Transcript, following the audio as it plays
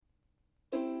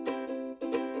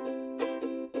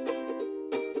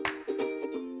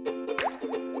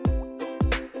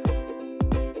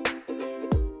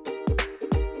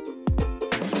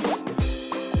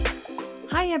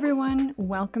Hi everyone,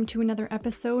 welcome to another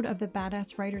episode of the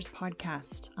Badass Writers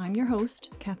Podcast. I'm your host,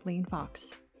 Kathleen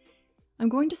Fox. I'm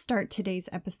going to start today's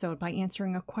episode by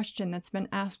answering a question that's been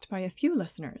asked by a few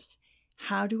listeners.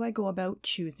 How do I go about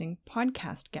choosing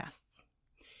podcast guests?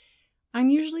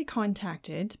 I'm usually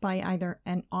contacted by either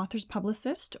an author's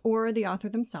publicist or the author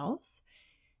themselves.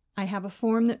 I have a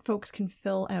form that folks can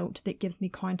fill out that gives me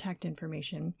contact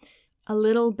information, a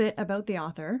little bit about the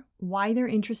author, why they're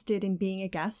interested in being a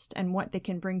guest and what they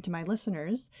can bring to my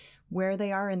listeners, where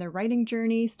they are in their writing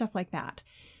journey, stuff like that.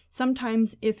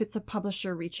 Sometimes if it's a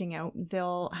publisher reaching out,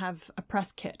 they'll have a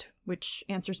press kit, which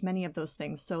answers many of those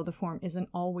things, so the form isn't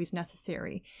always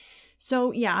necessary.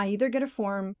 So yeah, I either get a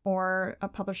form or a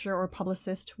publisher or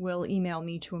publicist will email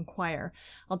me to inquire.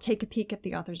 I'll take a peek at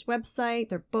the author's website,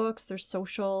 their books, their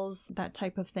socials, that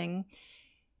type of thing.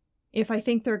 If I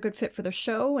think they're a good fit for the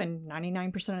show, and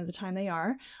 99% of the time they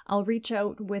are, I'll reach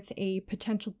out with a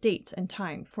potential date and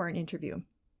time for an interview.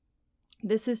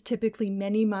 This is typically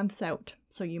many months out,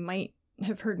 so you might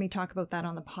have heard me talk about that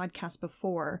on the podcast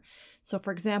before. So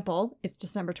for example, it's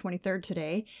December 23rd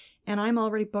today, and I'm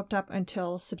already booked up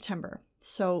until September.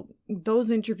 So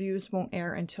those interviews won't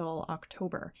air until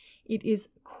October. It is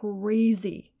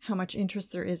crazy how much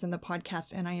interest there is in the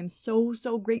podcast, and I am so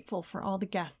grateful for all the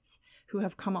guests who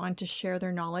have come on to share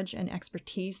their knowledge and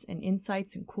expertise and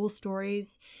insights and cool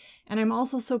stories. And I'm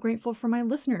also so grateful for my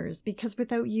listeners, because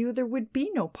without you, there would be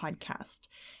no podcast.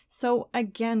 So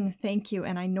again, thank you.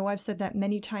 And I know I've said that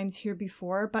many times here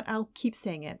before, but I'll keep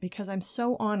saying it because I'm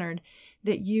so honored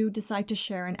that you decide to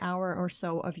share an hour or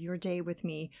so of your day with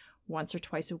me once or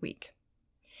twice a week.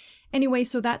 Anyway,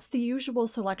 so that's the usual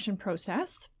selection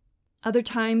process. Other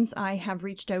times I have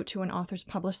reached out to an author's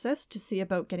publicist to see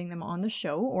about getting them on the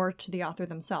show, or to the author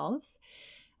themselves.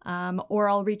 Or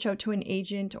I'll reach out to an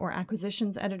agent or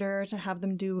acquisitions editor to have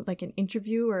them do like an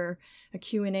interview or a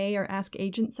Q&A or Ask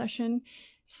Agent session.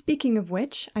 Speaking of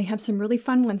which, I have some really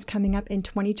fun ones coming up in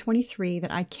 2023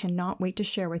 that I cannot wait to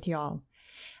share with y'all.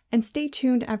 And stay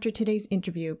tuned after today's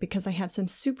interview because I have some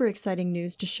super exciting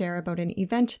news to share about an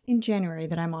event in January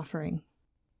that I'm offering.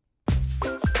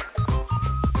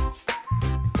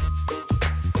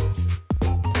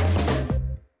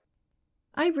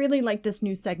 I really like this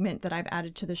new segment that I've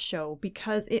added to the show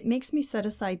because it makes me set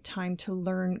aside time to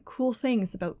learn cool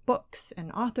things about books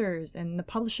and authors and the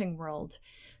publishing world.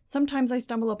 Sometimes I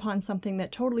stumble upon something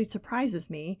that totally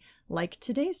surprises me, like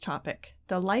today's topic,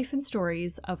 the life and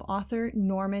stories of author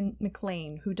Norman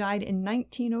McLean, who died in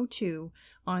 1902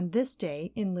 on this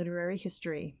day in literary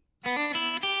history.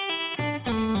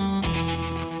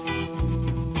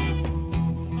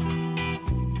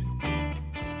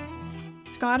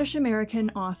 Scottish-American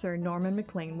author Norman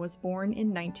McLean was born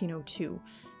in 1902,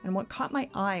 and what caught my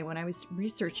eye when I was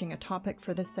researching a topic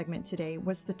for this segment today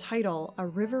was the title, A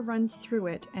River Runs Through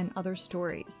It and Other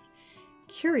Stories.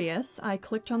 Curious, I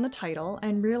clicked on the title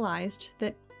and realized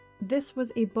that this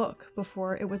was a book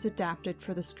before it was adapted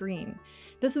for the screen.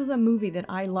 This was a movie that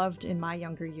I loved in my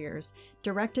younger years,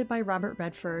 directed by Robert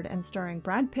Redford and starring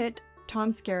Brad Pitt, Tom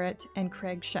Skerritt, and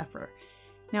Craig Sheffer.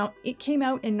 Now, it came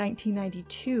out in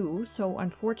 1992, so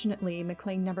unfortunately,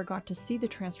 McLean never got to see the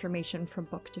transformation from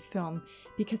book to film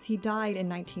because he died in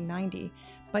 1990,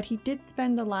 but he did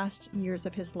spend the last years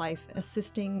of his life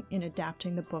assisting in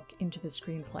adapting the book into the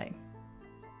screenplay.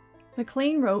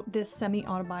 McLean wrote this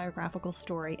semi-autobiographical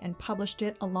story and published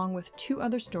it along with two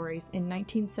other stories in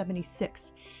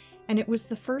 1976, and it was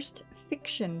the first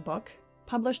fiction book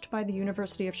published by the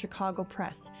University of Chicago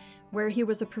Press, where he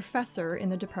was a professor in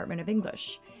the Department of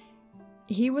English.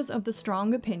 He was of the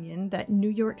strong opinion that New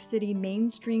York City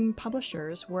mainstream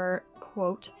publishers were,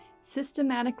 quote,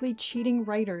 systematically cheating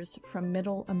writers from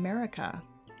Middle America,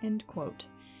 end quote.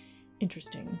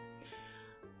 Interesting.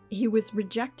 He was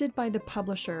rejected by the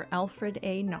publisher Alfred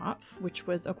A. Knopf, which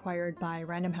was acquired by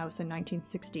Random House in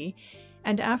 1960,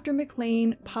 and after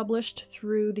McLean published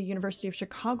through the University of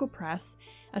Chicago Press,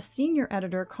 a senior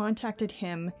editor contacted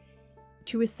him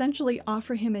to essentially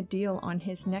offer him a deal on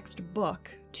his next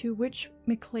book, to which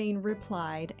McLean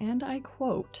replied, and I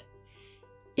quote,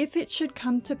 "If it should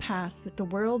come to pass that the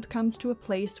world comes to a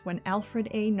place when Alfred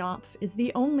A. Knopf is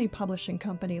the only publishing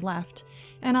company left,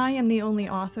 and I am the only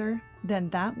author, then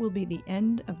that will be the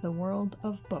end of the world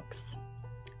of books."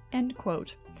 End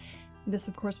quote. This,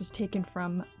 of course, was taken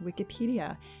from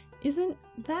Wikipedia. Isn't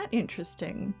that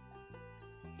interesting?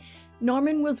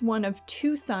 Norman was one of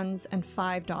 2 sons and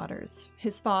 5 daughters.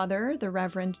 His father, the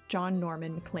Reverend John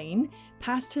Norman McLean,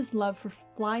 passed his love for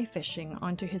fly fishing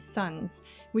onto his sons,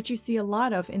 which you see a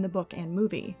lot of in the book and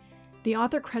movie. The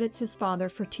author credits his father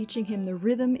for teaching him the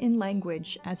rhythm in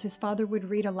language, as his father would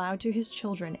read aloud to his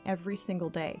children every single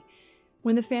day.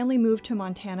 When the family moved to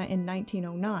Montana in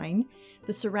 1909,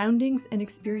 the surroundings and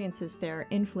experiences there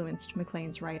influenced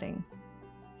McLean's writing.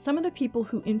 Some of the people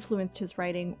who influenced his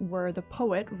writing were the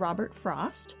poet Robert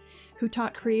Frost, who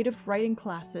taught creative writing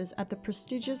classes at the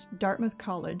prestigious Dartmouth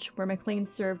College, where McLean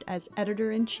served as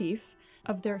editor-in-chief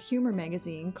of their humor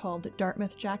magazine called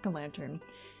Dartmouth Jack-O-Lantern.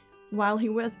 While he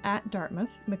was at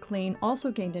Dartmouth, McLean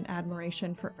also gained an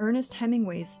admiration for Ernest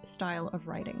Hemingway's style of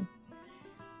writing.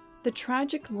 The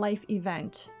tragic life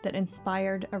event that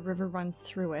inspired A River Runs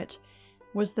Through It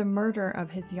was the murder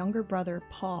of his younger brother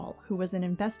Paul, who was an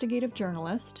investigative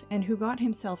journalist and who got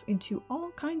himself into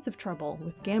all kinds of trouble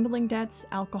with gambling debts,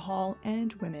 alcohol,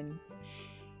 and women.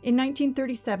 In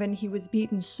 1937, he was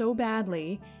beaten so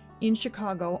badly in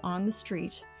Chicago on the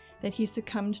street that he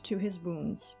succumbed to his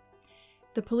wounds.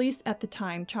 The police at the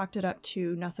time chalked it up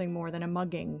to nothing more than a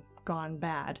mugging gone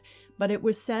bad, but it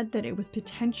was said that it was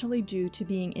potentially due to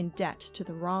being in debt to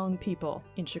the wrong people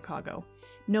in Chicago.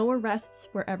 No arrests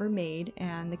were ever made,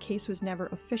 and the case was never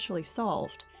officially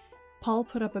solved. Paul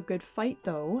put up a good fight,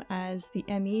 though, as the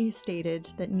ME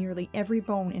stated that nearly every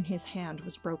bone in his hand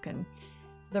was broken.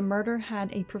 The murder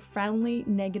had a profoundly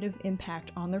negative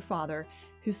impact on their father,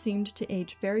 who seemed to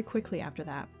age very quickly after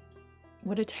that.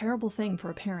 What a terrible thing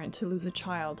for a parent to lose a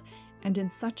child, and in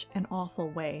such an awful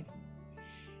way.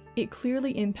 It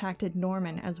clearly impacted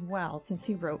Norman as well, since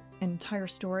he wrote an entire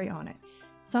story on it.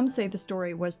 Some say the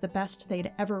story was the best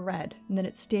they'd ever read, and that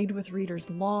it stayed with readers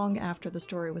long after the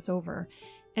story was over,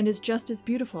 and is just as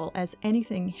beautiful as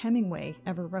anything Hemingway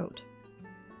ever wrote.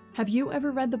 Have you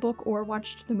ever read the book or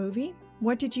watched the movie?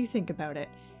 What did you think about it?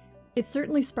 It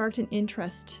certainly sparked an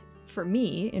interest for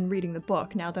me in reading the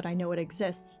book now that I know it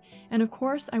exists, and of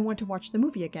course I want to watch the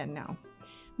movie again now.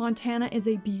 Montana is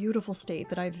a beautiful state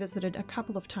that I've visited a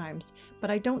couple of times, but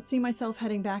I don't see myself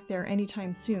heading back there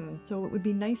anytime soon, so it would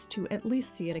be nice to at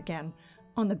least see it again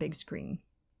on the big screen.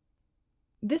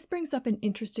 This brings up an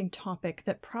interesting topic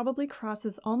that probably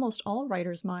crosses almost all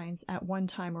writers' minds at one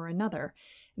time or another.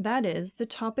 That is the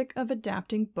topic of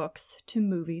adapting books to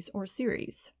movies or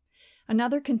series.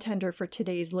 Another contender for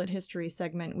today's Lit History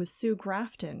segment was Sue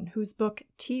Grafton, whose book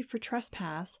T for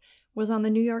Trespass was on the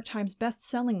New York Times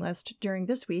best-selling list during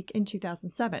this week in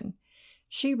 2007.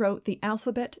 She wrote the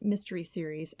Alphabet Mystery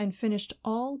Series and finished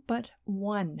all but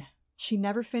one. She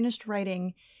never finished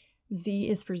writing Z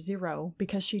is for Zero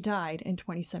because she died in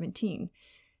 2017.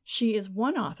 She is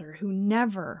one author who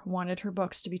never wanted her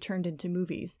books to be turned into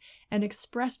movies and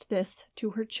expressed this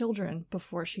to her children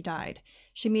before she died.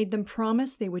 She made them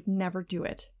promise they would never do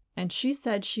it. And she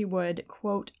said she would,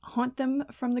 quote, haunt them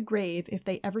from the grave if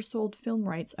they ever sold film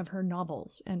rights of her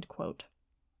novels, end quote.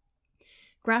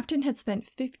 Grafton had spent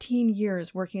 15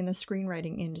 years working in the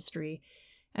screenwriting industry,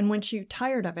 and when she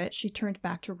tired of it, she turned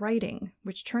back to writing,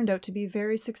 which turned out to be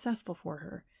very successful for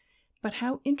her. But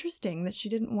how interesting that she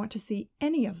didn't want to see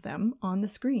any of them on the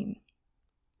screen.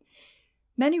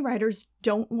 Many writers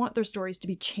don't want their stories to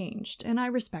be changed, and I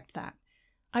respect that.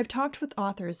 I've talked with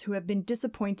authors who have been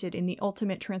disappointed in the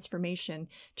ultimate transformation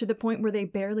to the point where they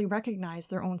barely recognize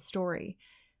their own story.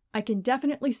 I can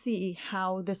definitely see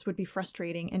how this would be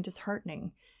frustrating and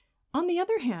disheartening. On the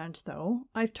other hand, though,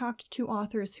 I've talked to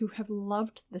authors who have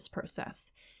loved this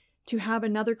process. To have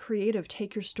another creative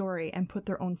take your story and put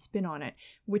their own spin on it,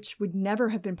 which would never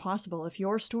have been possible if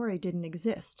your story didn't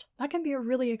exist. That can be a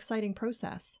really exciting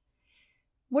process.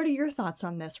 What are your thoughts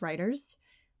on this, writers?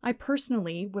 I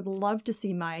personally would love to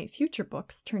see my future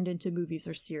books turned into movies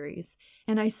or series,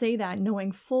 and I say that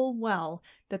knowing full well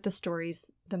that the stories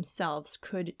themselves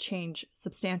could change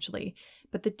substantially,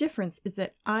 but the difference is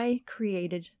that I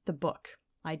created the book.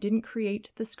 I didn't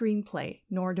create the screenplay,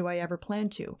 nor do I ever plan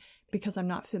to, because I'm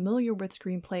not familiar with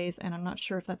screenplays and I'm not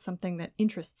sure if that's something that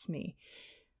interests me.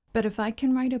 But if I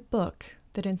can write a book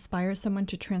that inspires someone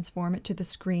to transform it to the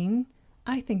screen,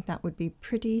 I think that would be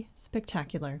pretty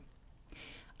spectacular.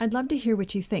 I'd love to hear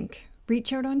what you think.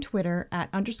 Reach out on Twitter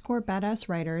at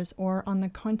 _badasswriters or on the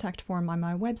contact form on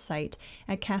my website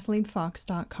at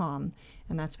kathleenfox.com,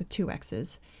 and that's with 2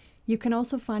 X's. You can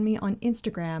also find me on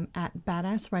Instagram at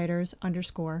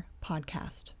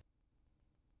badasswriters_podcast.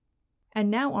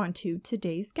 And now on to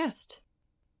today's guest.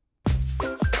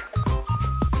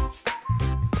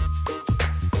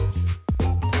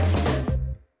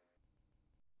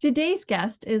 Today's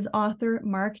guest is author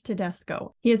Mark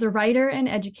Tedesco. He is a writer and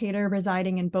educator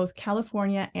residing in both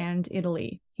California and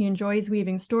Italy. He enjoys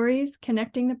weaving stories,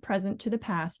 connecting the present to the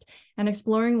past, and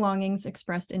exploring longings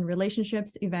expressed in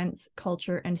relationships, events,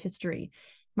 culture, and history.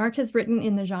 Mark has written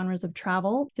in the genres of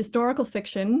travel, historical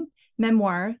fiction,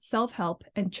 memoir, self-help,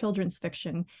 and children's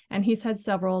fiction, and he's had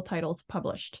several titles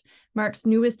published. Mark's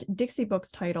newest Dixie Books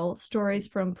title, Stories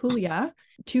from Puglia,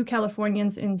 Two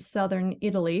Californians in Southern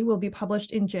Italy, will be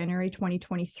published in January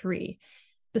 2023.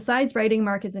 Besides writing,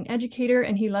 Mark is an educator,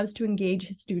 and he loves to engage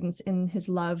his students in his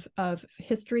love of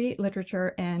history,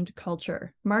 literature, and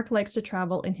culture. Mark likes to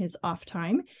travel in his off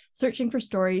time, searching for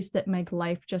stories that make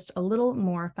life just a little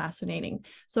more fascinating.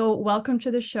 So welcome to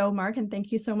the show, Mark, and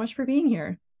thank you so much for being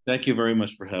here. Thank you very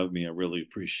much for having me. I really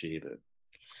appreciate it.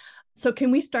 So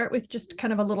can we start with just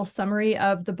kind of a little summary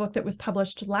of the book that was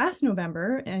published last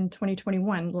November in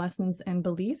 2021, Lessons and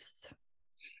Beliefs?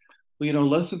 Well,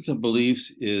 Lessons and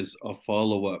Beliefs is a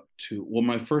follow-up to,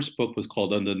 my first book was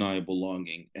called Undeniable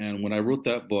Longing. And when I wrote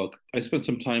that book, I spent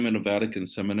some time in a Vatican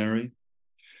seminary.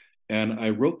 And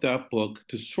I wrote that book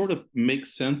to sort of make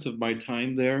sense of my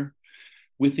time there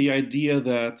with the idea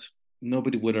that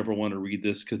nobody would ever want to read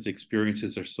this because the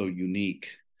experiences are so unique.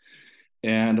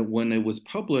 And when it was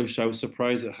published, I was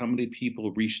surprised at how many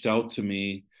people reached out to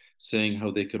me saying how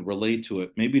they could relate to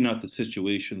it. Maybe not the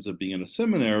situations of being in a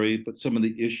seminary, but some of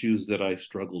the issues that I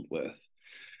struggled with.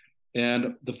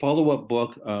 And the follow-up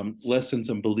book, Lessons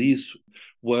and Beliefs,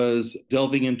 was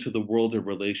delving into the world of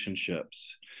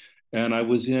relationships. And I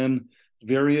was in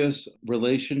various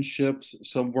relationships.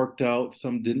 Some worked out,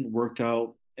 some didn't work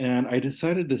out. And I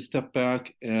decided to step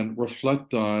back and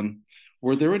reflect on,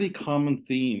 were there any common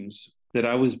themes that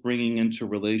I was bringing into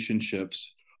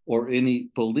relationships, or any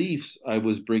beliefs I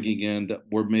was bringing in that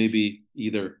were maybe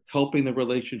either helping the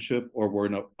relationship or were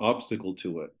an obstacle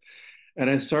to it. And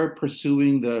I started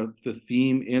pursuing the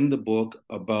theme in the book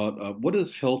about what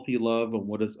is healthy love and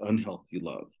what is unhealthy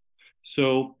love.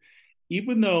 So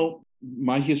even though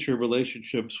my history of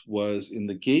relationships was in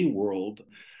the gay world,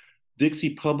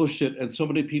 Dixie published it, and so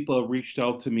many people have reached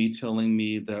out to me telling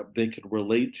me that they could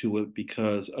relate to it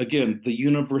because, again, the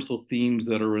universal themes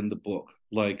that are in the book,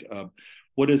 like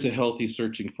what is a healthy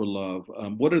searching for love?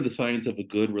 What are the signs of a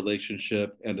good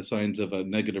relationship and the signs of a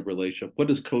negative relationship?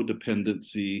 What is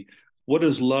codependency? What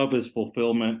is love as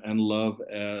fulfillment and love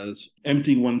as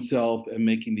emptying oneself and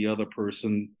making the other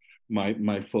person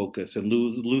my focus and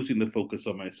losing the focus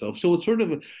on myself? So it's sort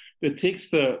of, it takes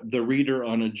the reader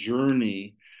on a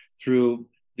journey through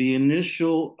the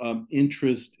initial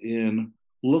interest in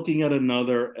looking at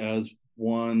another as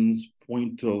one's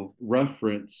point of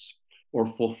reference or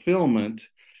fulfillment,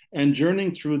 and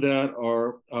journeying through that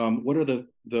are what are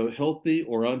the healthy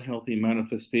or unhealthy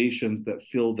manifestations that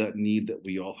fill that need that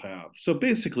we all have. So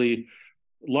basically,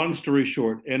 long story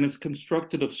short, and it's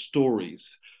constructed of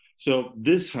stories. So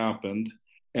this happened,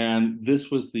 and this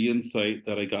was the insight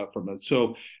that I got from it.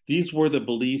 So these were the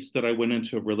beliefs that I went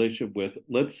into a relationship with.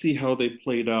 Let's see how they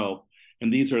played out.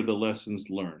 And these are the lessons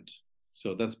learned.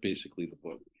 So that's basically the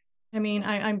book. I mean,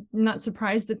 I'm not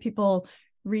surprised that people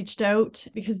reached out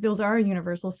because those are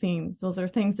universal themes. Those are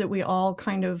things that we all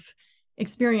kind of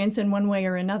experience in one way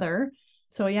or another.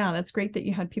 So yeah, that's great that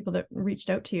you had people that reached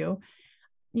out to you.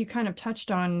 You kind of touched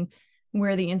on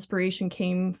where the inspiration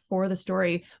came for the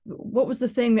story. What was the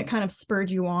thing that kind of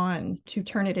spurred you on to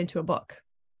turn it into a book?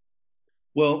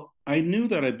 Well, I knew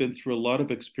that I'd been through a lot of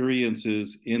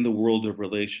experiences in the world of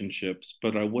relationships,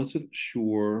 but I wasn't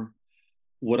sure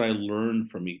what I learned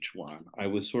from each one. I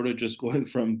was sort of just going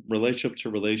from relationship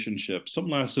to relationship. Some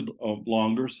lasted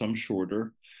longer, some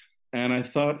shorter. And I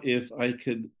thought if I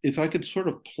could sort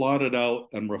of plot it out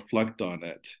and reflect on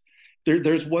it.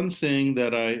 There's one saying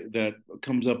that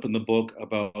comes up in the book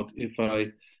about if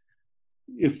I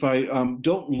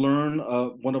don't learn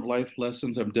one of life's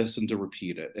lessons, I'm destined to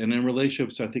repeat it. And in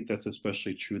relationships, I think that's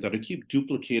especially true, that I keep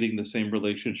duplicating the same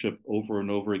relationship over and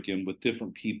over again with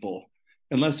different people,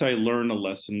 unless I learn a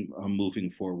lesson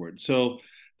moving forward. So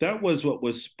that was what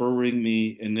was spurring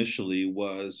me initially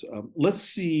was, let's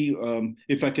see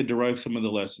if I could derive some of the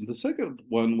lessons. The second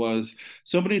one was,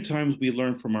 so many times we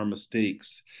learn from our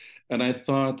mistakes. And I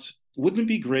thought, wouldn't it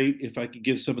be great if I could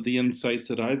give some of the insights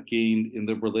that I've gained in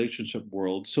the relationship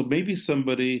world? So maybe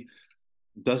somebody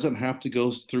doesn't have to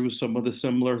go through some of the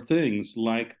similar things,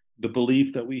 like the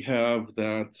belief that we have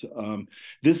that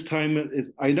this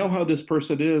time, I know how this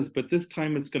person is, but this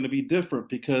time it's going to be different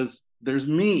because there's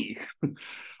me.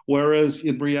 Whereas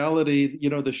in reality,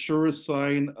 the surest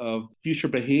sign of future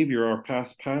behavior are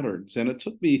past patterns. And it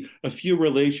took me a few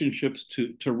relationships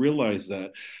to realize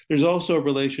that. There's also a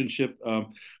relationship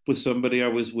with somebody I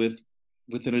was with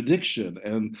an addiction.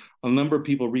 And a number of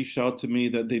people reached out to me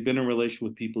that they've been in a relation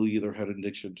with people who either had an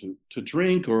addiction to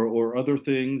drink or other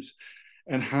things.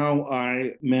 and how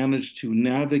I managed to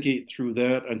navigate through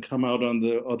that and come out on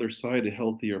the other side a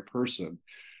healthier person.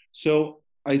 So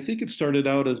I think it started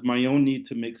out as my own need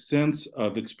to make sense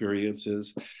of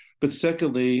experiences, but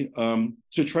secondly,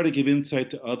 to try to give insight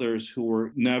to others who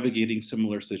were navigating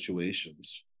similar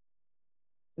situations.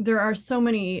 There are so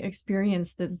many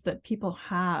experiences that people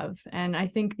have, and I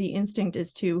think the instinct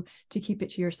is to keep it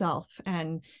to yourself,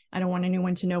 and I don't want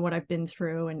anyone to know what I've been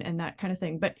through and that kind of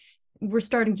thing. But we're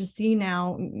starting to see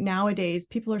nowadays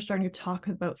people are starting to talk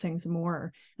about things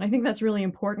more, and I think that's really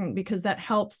important because that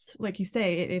helps, like you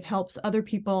say, it helps other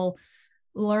people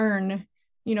learn.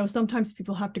 Sometimes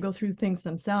people have to go through things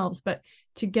themselves, but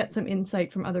to get some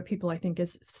insight from other people, I think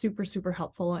is super, super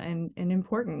helpful and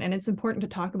important. And it's important to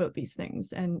talk about these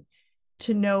things and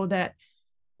to know that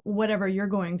whatever you're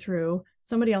going through,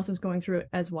 somebody else is going through it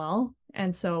as well.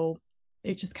 And so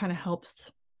it just kind of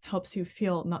helps you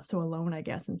feel not so alone, I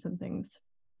guess, in some things.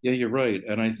 Yeah, you're right.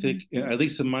 And I think, at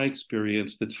least in my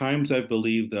experience, the times I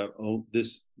believe that, oh,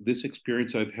 this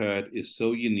experience I've had is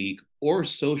so unique or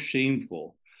so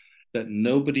shameful that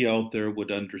nobody out there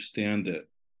would understand it.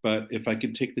 But if I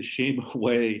could take the shame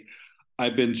away,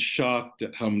 I've been shocked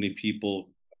at how many people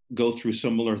go through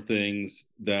similar things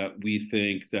that we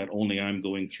think that only I'm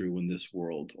going through in this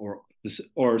world,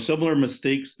 or similar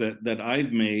mistakes that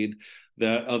I've made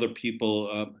that other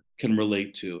people can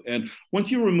relate to. And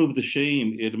once you remove the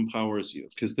shame, it empowers you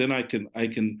because then I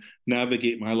can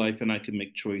navigate my life and I can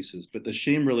make choices. But the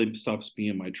shame really stops me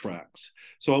in my tracks.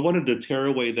 So I wanted to tear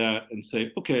away that and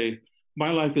say, okay, my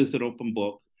life is an open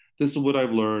book. This is what I've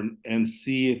learned, and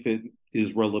see if it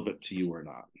is relevant to you or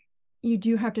not. You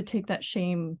do have to take that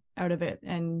shame out of it,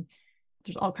 and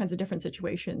there's all kinds of different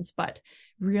situations, but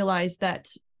realize that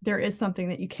there is something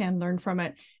that you can learn from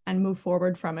it and move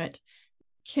forward from it.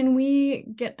 Can we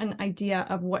get an idea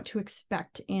of what to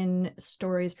expect in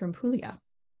Stories from Puglia?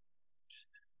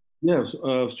 Yes,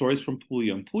 stories from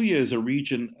Puglia. And Puglia is a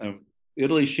region of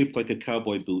Italy shaped like a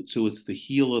cowboy boot. So it's the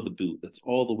heel of the boot that's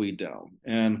all the way down.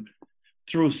 And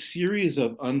through a series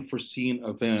of unforeseen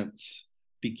events,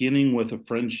 beginning with a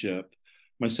friendship,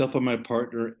 myself and my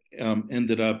partner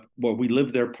ended up, well, we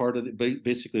lived there part of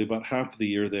basically about half the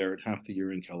year there and half the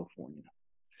year in California.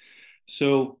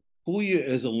 So Puglia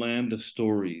is a land of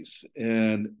stories,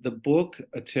 and the book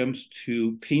attempts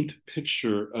to paint a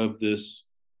picture of this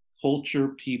culture,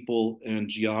 people, and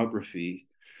geography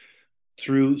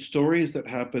through stories that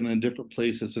happen in different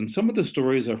places. And some of the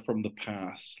stories are from the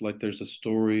past. Like there's a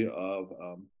story of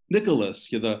Nicholas,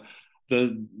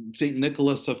 the Saint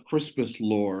Nicholas of Christmas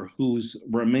lore, whose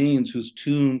remains,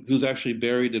 who's actually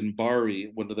buried in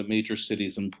Bari, one of the major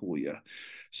cities in Puglia.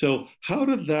 So how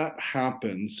did that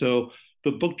happen? So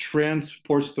the book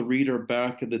transports the reader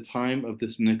back at the time of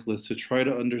this Nicholas to try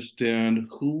to understand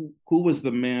who was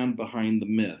the man behind the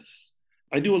myths.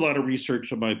 I do a lot of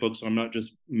research on my books. So I'm not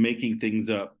just making things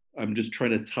up. I'm just trying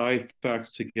to tie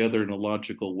facts together in a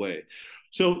logical way.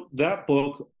 So that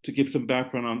book, to give some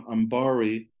background on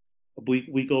Bari,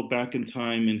 we go back in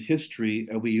time in history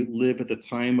and we live at the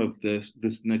time of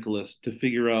this Nicholas to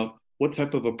figure out what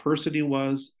type of a person he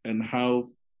was and how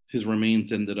his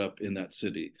remains ended up in that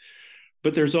city.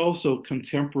 But there's also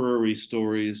contemporary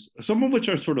stories, some of which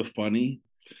are sort of funny,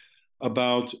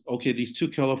 about okay, these two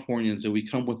Californians, and we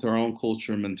come with our own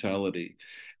culture and mentality.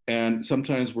 And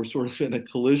sometimes we're sort of in a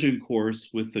collision course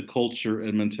with the culture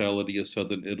and mentality of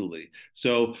Southern Italy.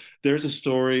 So there's a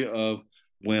story of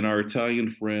when our Italian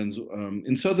friends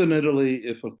in Southern Italy,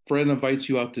 if a friend invites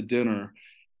you out to dinner,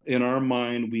 in our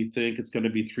mind, we think it's going to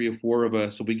be 3 or 4 of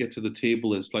us. So we get to the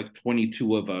table, it's like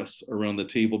 22 of us around the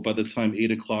table by the time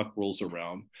 8 o'clock rolls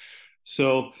around.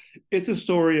 So it's a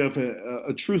story of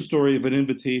a true story of an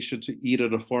invitation to eat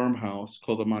at a farmhouse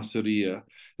called a masseria.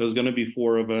 There was going to be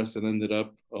 4 of us and ended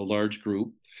up a large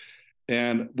group.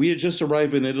 And we had just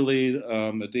arrived in Italy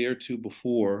a day or two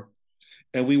before,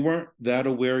 and we weren't that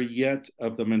aware yet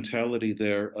of the mentality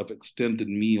there of extended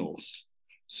meals.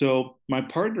 So my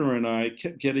partner and I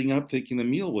kept getting up thinking the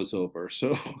meal was over.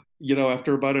 So,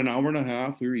 after about an hour and a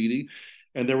half, we were eating,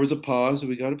 and there was a pause, and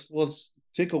we got up, let's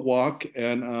take a walk.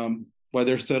 And while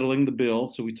they're settling the bill,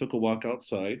 so we took a walk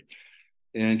outside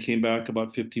and came back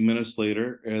about 15 minutes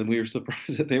later, and we were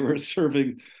surprised that they were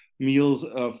serving meals,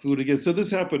 food again. So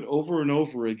this happened over and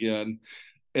over again.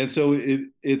 And so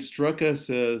it struck us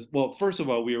as well. First of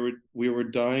all, we were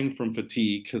dying from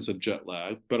fatigue because of jet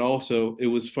lag, but also it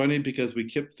was funny because we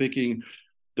kept thinking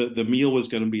that the meal was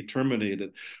going to be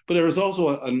terminated. But there was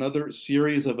also another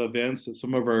series of events that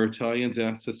some of our Italians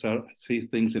asked us to say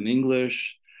things in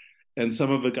English, and some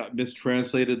of it got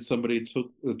mistranslated. Somebody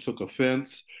took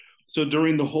offense. So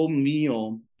during the whole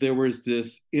meal, there was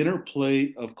this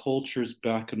interplay of cultures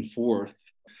back and forth.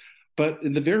 But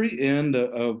in the very end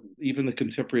of even the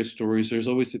contemporary stories, there's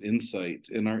always an insight.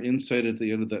 And our insight at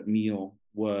the end of that meal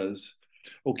was,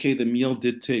 okay, the meal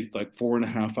did take like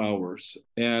 4.5 hours,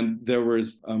 and there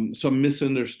was some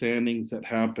misunderstandings that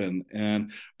happened.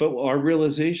 But our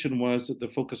realization was that the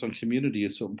focus on community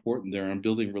is so important there, on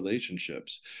building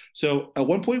relationships. So at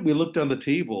one point, we looked down the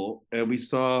table and we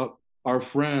saw our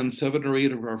friends, 7 or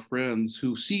 8 of our friends,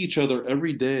 who see each other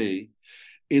every day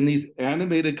in these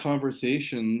animated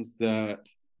conversations that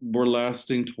were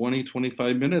lasting 20,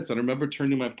 25 minutes. And I remember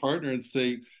turning to my partner and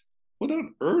saying, what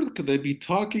on earth could they be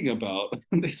talking about?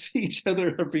 And they see each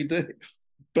other every day.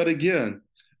 But again,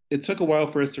 it took a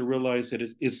while for us to realize that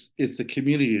it's the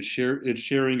community. It's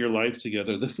sharing your life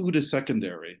together. The food is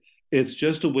secondary. It's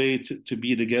just a way to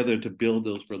be together, to build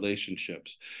those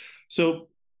relationships. So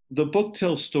the book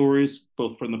tells stories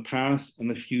both from the past and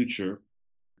the future,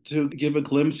 to give a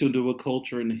glimpse into a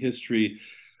culture and history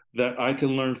that I can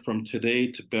learn from today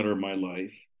to better my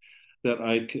life, that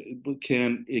I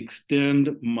can extend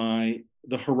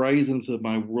the horizons of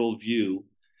my worldview,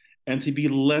 and to be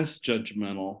less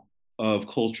judgmental of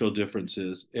cultural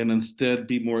differences, and instead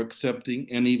be more accepting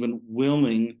and even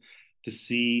willing to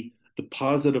see the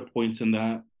positive points in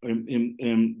that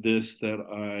in this that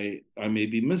I may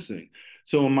be missing.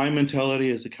 So in my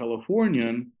mentality as a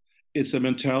Californian, it's a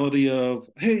mentality of,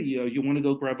 hey, you want to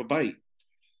go grab a bite?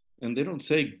 And they don't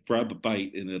say grab a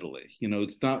bite in Italy.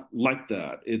 It's not like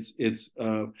that. It's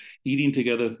eating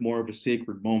together is more of a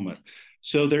sacred moment.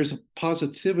 So there's a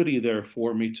positivity there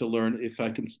for me to learn if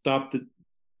I can stop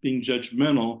being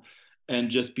judgmental and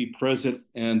just be present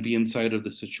and be inside of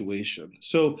the situation.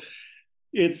 So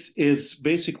it's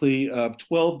basically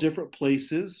 12 different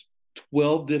places,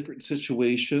 12 different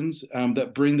situations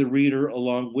that bring the reader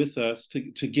along with us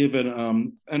to give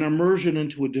an immersion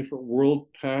into a different world,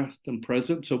 past and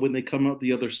present. So when they come out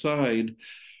the other side,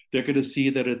 they're going to see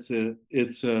that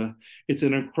it's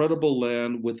an incredible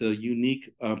land with a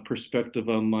unique perspective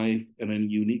on life and a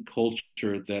unique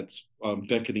culture that's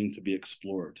beckoning to be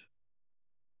explored.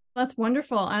 That's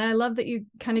wonderful. And I love that you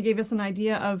kind of gave us an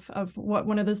idea of what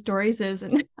one of the stories is.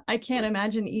 And I can't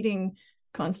imagine eating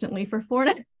constantly for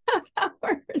 4.5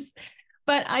 hours.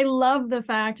 But I love the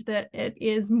fact that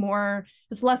it's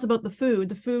less about the food.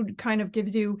 The food kind of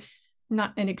gives you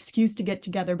not an excuse to get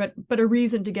together, but a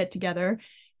reason to get together.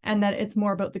 And that it's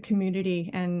more about the community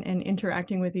and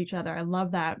interacting with each other. I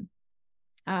love that.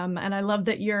 And I love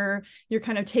that you're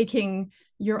kind of taking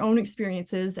your own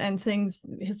experiences and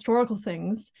historical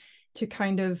things, to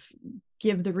kind of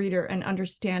give the reader an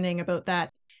understanding about that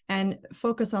and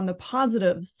focus on the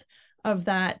positives of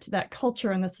that culture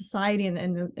and the society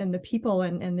and the people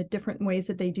and the different ways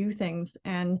that they do things,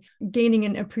 and gaining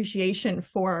an appreciation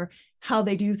for how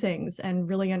they do things and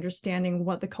really understanding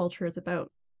what the culture is about.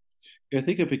 I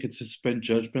think if we could suspend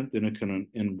judgment, then it can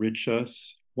enrich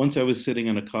us. Once I was sitting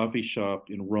in a coffee shop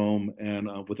in Rome and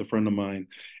with a friend of mine,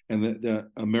 and the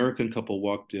American couple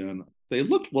walked in. They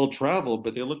looked well traveled,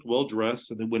 but they looked well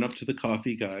dressed. And they went up to the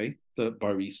coffee guy, the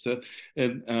barista,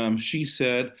 and she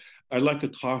said, "I'd like a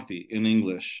coffee," in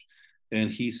English.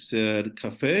 And he said,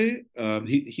 "Cafe."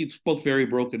 He spoke very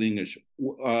broken English.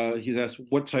 He asked,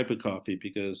 "What type of coffee?"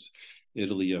 Because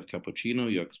Italy, you have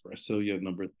cappuccino, you have espresso, you have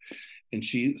number. And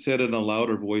she said in a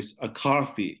louder voice, "A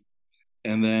coffee."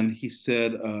 And then he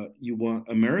said, "You want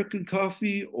American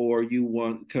coffee or you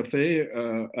want cafe,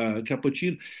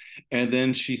 cappuccino?" And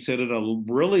then she said in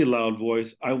a really loud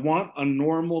voice, "I want a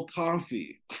normal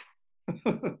coffee."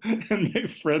 And my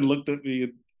friend looked at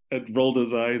me and rolled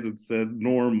his eyes and said,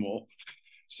 "Normal."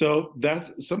 So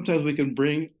that's sometimes we can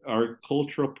bring our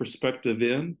cultural perspective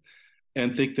in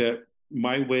and think that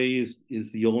my way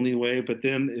is the only way. But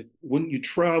then when you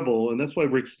travel, and that's why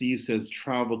Rick Steves says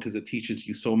travel, because it teaches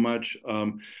you so much.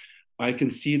 I can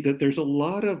see that there's a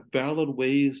lot of valid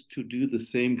ways to do the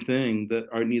same thing that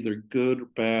are neither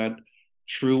good, bad,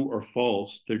 true, or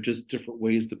false. They're just different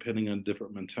ways depending on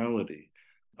different mentality.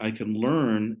 I can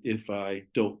learn if I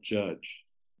don't judge.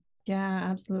 Yeah,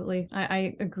 absolutely.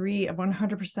 I agree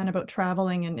 100% about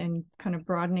traveling and kind of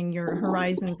broadening your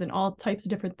horizons and all types of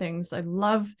different things. I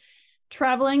love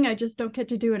traveling. I just don't get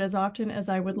to do it as often as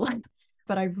I would like,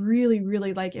 but I really,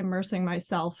 really like immersing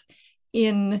myself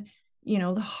in,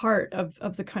 the heart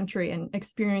of the country and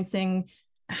experiencing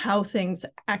how things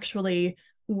actually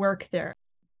work there.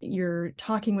 You're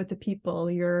talking with the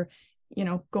people, you're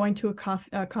going to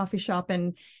a coffee shop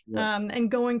and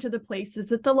going to the places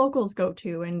that the locals go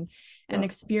to and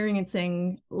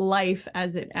experiencing life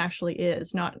as it actually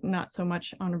is, not so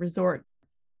much on a resort.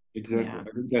 Exactly. Yeah.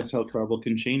 I think that's how travel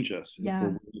can change us if we're Yeah.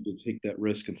 willing to take that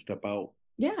risk and step out.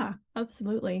 Yeah,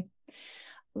 absolutely.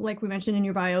 Like we mentioned in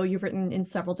your bio, you've written in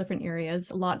several different areas.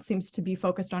 A lot seems to be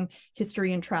focused on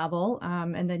history and travel,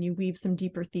 and then you weave some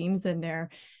deeper themes in there.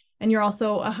 And you're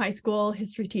also a high school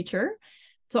history teacher.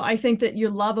 So I think that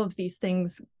your love of these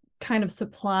things kind of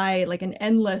supply like an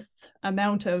endless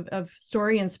amount of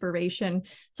story inspiration.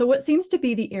 So what seems to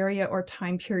be the area or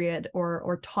time period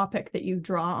or topic that you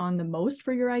draw on the most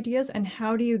for your ideas, and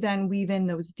how do you then weave in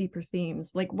those deeper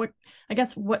themes? Like what, I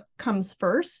guess, what comes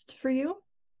first for you?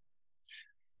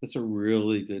 That's a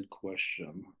really good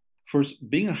question. First,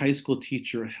 being a high school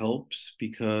teacher helps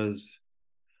because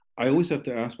I always have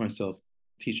to ask myself,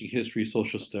 teaching history,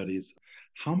 social studies,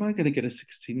 how am I going to get a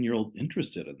 16-year-old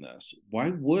interested in this?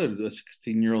 Why would a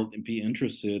 16-year-old be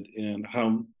interested in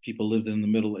how people lived in the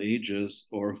Middle Ages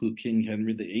or who King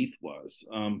Henry VIII was?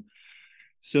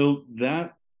 So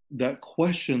that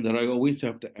question that I always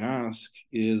have to ask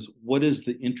is, what is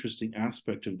the interesting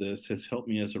aspect of this has helped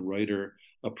me as a writer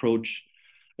approach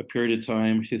a period of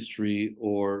time, history,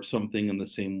 or something in the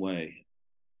same way.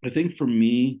 I think for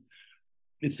me,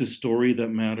 it's the story that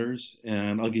matters.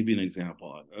 And I'll give you an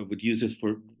example. I would use this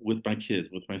for with my kids,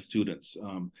 with my students.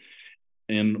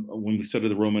 And when we studied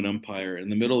the Roman Empire, in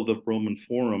the middle of the Roman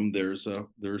Forum, there's a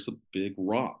big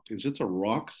rock. It's just a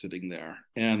rock sitting there.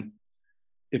 And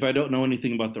if I don't know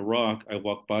anything about the rock, I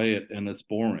walk by it and it's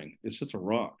boring. It's just a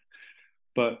rock.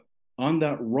 But on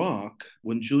that rock,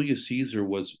 when Julius Caesar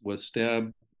was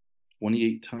stabbed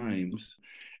 28 times,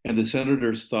 and the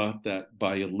senators thought that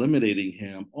by eliminating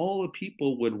him, all the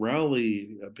people would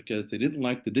rally because they didn't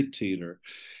like the dictator.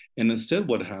 And instead,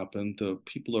 what happened? The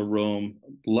people of Rome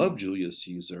loved Julius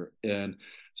Caesar, and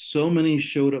so many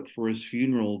showed up for his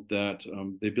funeral that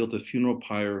they built a funeral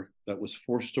pyre that was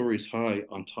 4 stories high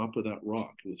on top of that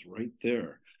rock. It was right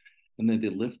there, and then they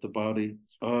lift the body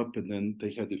up, and then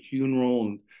they had the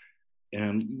funeral,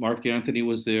 and Mark Antony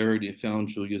was there, and he found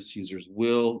Julius Caesar's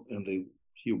will, and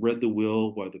he read the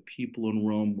will while the people in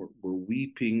Rome were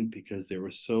weeping because they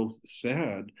were so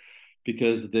sad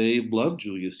because they loved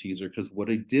Julius Caesar because what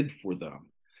he did for them.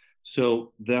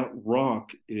 So that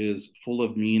rock is full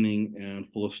of meaning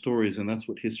and full of stories, and that's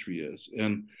what history is.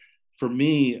 And for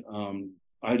me,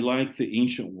 I like the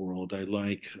ancient world. I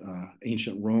like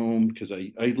ancient Rome because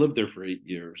I lived there for 8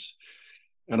 years.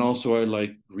 And also, I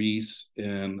like Greece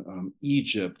and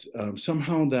Egypt.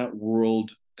 Somehow that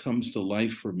world comes to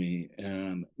life for me.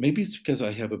 And maybe it's because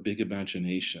I have a big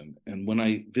imagination. And when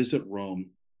I visit Rome,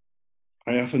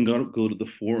 I often go to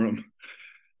the Forum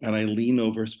and I lean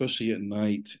over, especially at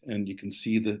night, and you can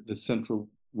see the central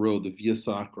road, the Via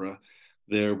Sacra,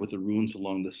 there with the ruins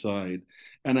along the side.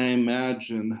 And I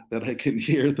imagine that I can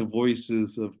hear the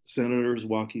voices of senators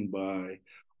walking by,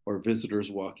 or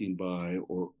visitors walking by,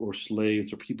 or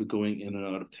slaves, or people going in and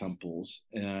out of temples.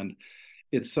 And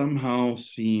it somehow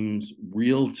seems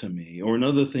real to me. Or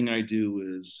another thing I do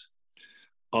is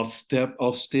I'll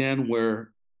stand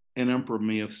where an emperor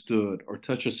may have stood, or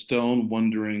touch a stone,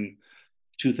 wondering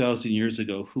 2,000 years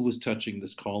ago, who was touching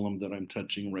this column that I'm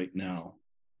touching right now?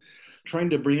 Trying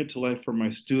to bring it to life for my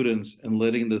students and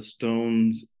letting the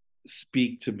stones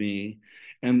speak to me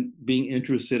and being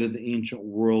interested in the ancient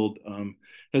world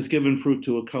has given fruit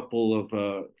to a couple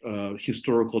of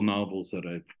historical novels that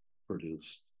I've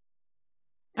produced.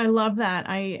 I love that.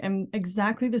 I am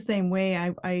exactly the same way.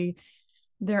 I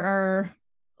there are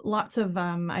lots of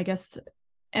I guess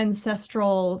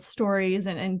ancestral stories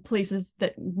and places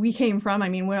that we came from. I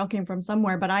mean, we all came from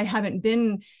somewhere, but I haven't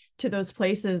been to those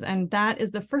places. And that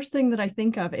is the first thing that I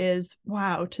think of is,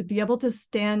 wow, to be able to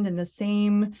stand in the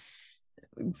same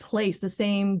place, the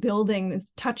same building,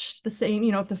 touch the same,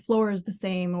 if the floor is the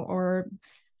same, or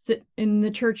sit in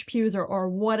the church pews, or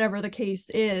whatever the case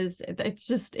is.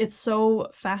 It's so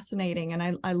fascinating.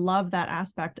 And I love that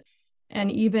aspect. And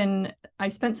even I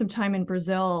spent some time in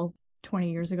Brazil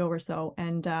 20 years ago or so.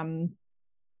 And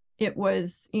it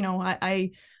was,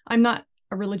 I'm not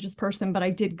a religious person, but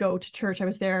I did go to church. I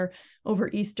was there over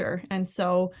Easter. And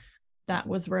so that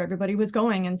was where everybody was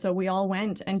going. And so we all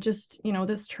went, and just,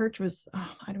 this church was,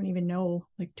 I don't even know,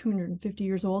 like 250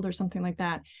 years old or something like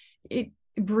that. It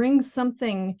brings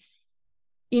something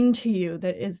into you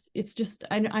that is, it's just,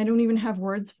 I don't even have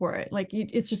words for it. Like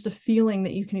it's just a feeling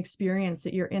that you can experience,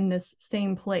 that you're in this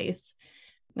same place.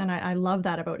 And I love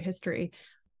that about history.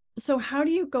 So how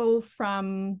do you go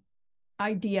from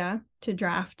idea to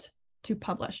draft to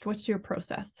published? What's your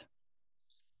process?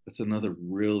 That's another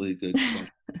really good question.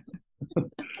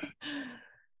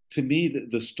 To me,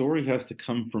 the story has to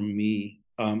come from me,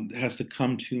 has to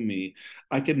come to me.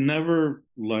 I could never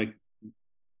like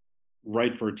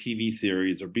write for a TV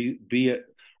series or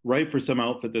write for some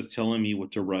outfit that's telling me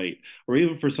what to write, or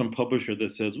even for some publisher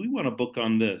that says, we want a book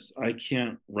on this. I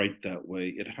can't write that way.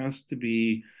 It has to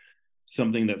be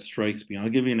something that strikes me. I'll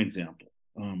give you an example.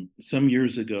 Some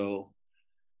years ago,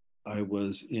 I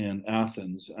was in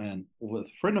Athens, and with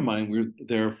a friend of mine, we were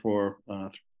there for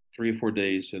 3 or 4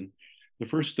 days. And the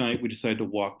first night, we decided to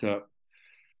walk up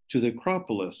to the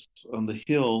Acropolis on the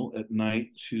hill at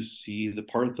night to see the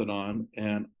Parthenon.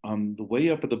 And on the way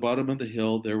up at the bottom of the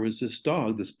hill, there was this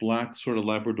dog, this black sort of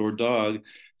Labrador dog,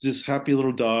 this happy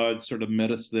little dog sort of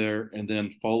met us there and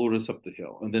then followed us up the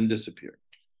hill and then disappeared.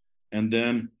 And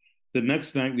then the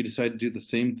next night, we decided to do the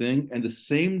same thing. And the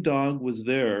same dog was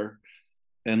there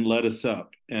and led us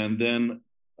up. And then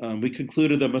we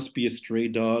concluded there must be a stray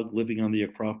dog living on the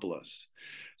Acropolis.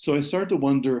 So I started to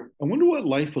I wonder what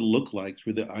life would look like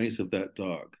through the eyes of that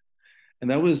dog.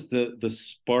 And that was the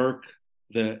spark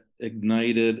that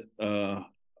ignited a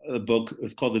book.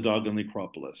 It's called The Dog on the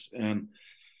Acropolis. And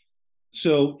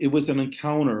so it was an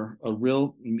encounter, a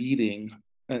real meeting.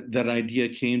 That idea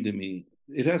came to me.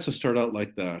 It has to start out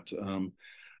like that.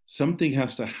 Something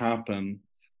has to happen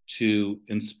to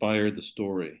inspire the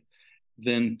story.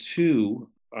 Then, two,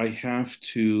 I have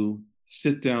to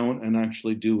sit down and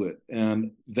actually do it.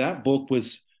 And that book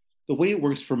was the way it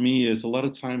works for me is a lot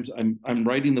of times I'm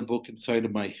writing the book inside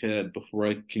of my head before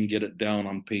I can get it down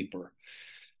on paper.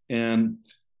 And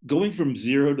going from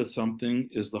zero to something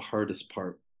is the hardest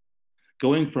part.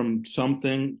 Going from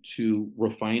something to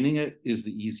refining it is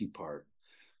the easy part.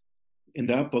 In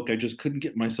that book, I just couldn't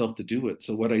get myself to do it.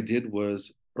 So what I did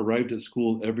was arrived at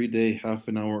school every day, half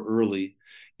an hour early,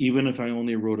 even if I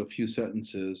only wrote a few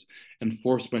sentences, and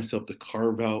forced myself to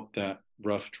carve out that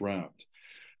rough draft.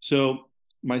 So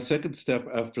my second step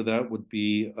after that would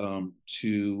be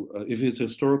if it's a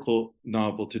historical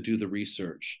novel, to do the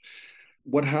research.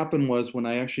 What happened was when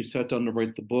I actually sat down to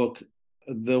write the book,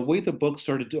 the way the book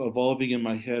started to evolving in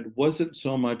my head wasn't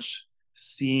so much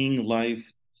seeing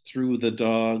life through the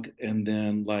dog and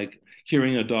then like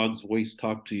hearing a dog's voice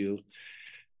talk to you.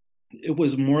 It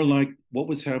was more like what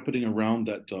was happening around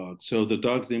that dog. So the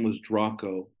dog's name was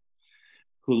Draco,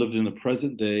 who lived in the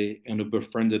present day and who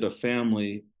befriended a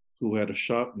family who had a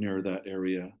shop near that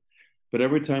area. But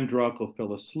every time Draco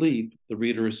fell asleep, the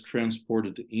reader is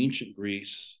transported to ancient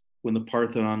Greece when the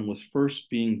Parthenon was first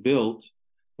being built,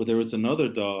 where there was another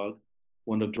dog,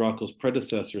 one of Draco's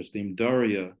predecessors named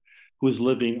Daria, who was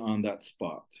living on that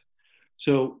spot.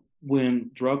 So when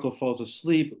Draco falls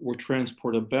asleep, we're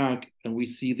transported back and we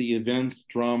see the events,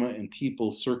 drama, and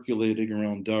people circulating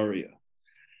around Daria.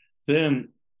 Then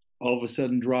all of a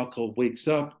sudden, Draco wakes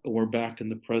up and we're back in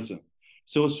the present.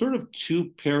 So it's sort of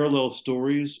two parallel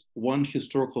stories, one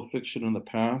historical fiction in the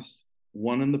past,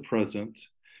 one in the present.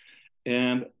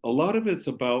 And a lot of it's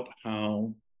about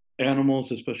how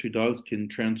animals, especially dogs, can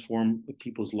transform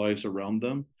people's lives around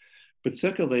them. But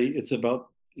secondly, it's about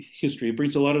history. It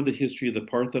brings a lot of the history of the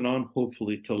Parthenon,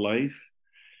 hopefully, to life.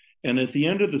 And at the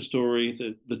end of the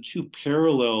story, the two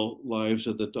parallel lives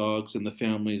of the dogs and the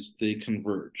families, they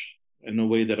converge in a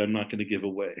way that I'm not going to give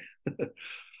away.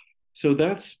 So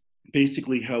that's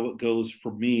basically how it goes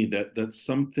for me, that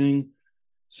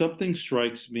something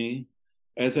strikes me.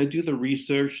 As I do the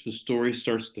research, the story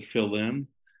starts to fill in.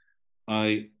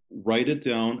 I write it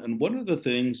down. And one of the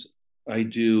things I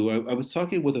do, I was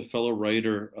talking with a fellow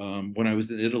writer when I was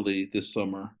in Italy this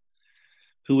summer,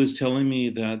 who was telling me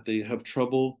that they have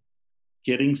trouble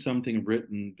getting something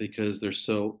written because they're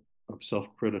so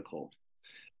self-critical.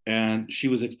 And she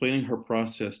was explaining her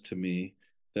process to me,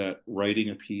 that writing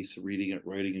a piece, reading it,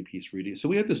 writing a piece, reading it. So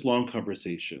we had this long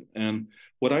conversation. And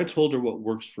what I told her, what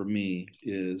works for me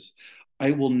is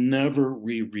I will never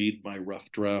reread my rough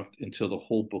draft until the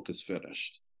whole book is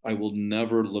finished. I will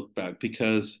never look back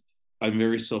because I'm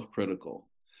very self-critical.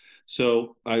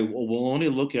 So I will only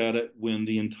look at it when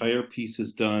the entire piece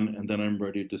is done and then I'm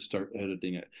ready to start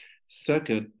editing it.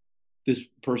 Second, this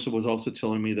person was also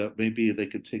telling me that maybe they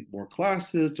could take more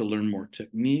classes to learn more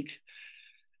technique.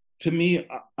 To me,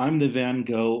 I'm the Van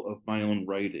Gogh of my own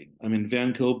writing. I mean,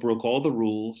 Van Gogh broke all the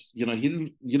rules. He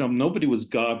didn't, nobody was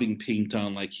gobbing paint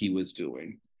on like he was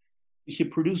doing. He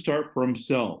produced art for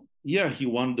himself. Yeah, he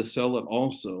wanted to sell it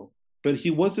also, but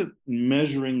he wasn't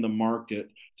measuring the market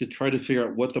to try to figure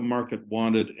out what the market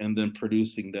wanted and then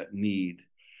producing that need.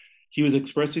 He was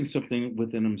expressing something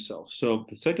within himself. So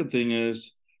the second thing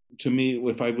is, to me,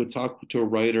 if I would talk to a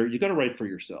writer, you got to write for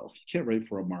yourself. You can't write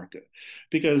for a market,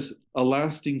 because a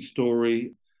lasting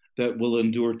story that will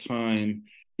endure time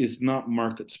is not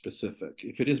market specific.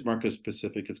 If it is market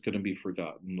specific, it's going to be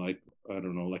forgotten. Like I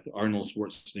don't know, like Arnold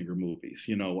Schwarzenegger movies.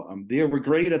 They were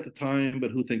great at the time,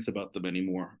 but who thinks about them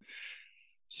anymore?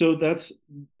 So that's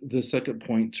the second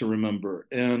point to remember.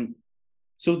 And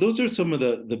so those are some of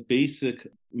the basic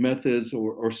methods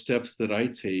or steps that I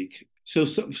take. So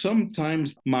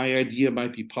sometimes my idea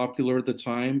might be popular at the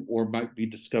time or might be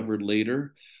discovered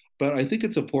later, but I think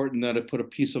it's important that I put a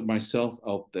piece of myself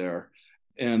out there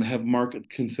and have market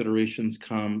considerations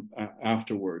come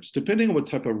afterwards, depending on what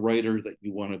type of writer that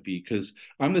you want to be. Because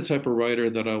I'm the type of writer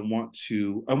that I want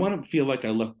to feel like I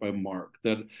left my mark,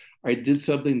 that I did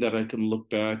something that I can look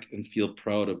back and feel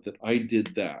proud of, that I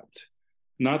did that.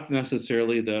 Not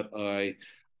necessarily that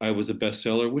I was a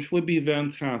bestseller, which would be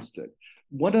fantastic.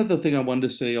 One other thing I wanted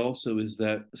to say also is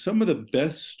that some of the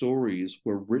best stories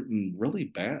were written really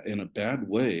bad in a bad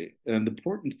way. And the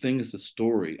important thing is the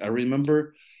story. I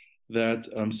remember that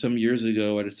some years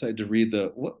ago I decided to read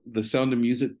the Sound of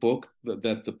Music book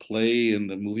that the play and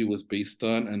the movie was based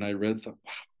on, and I read thought,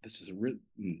 wow, this is written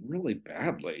really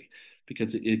badly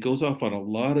because it goes off on a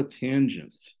lot of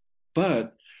tangents,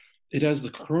 but it has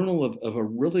the kernel of a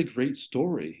really great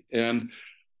story. And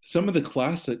some of the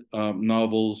classic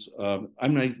novels,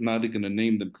 I'm not going to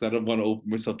name them because I don't want to open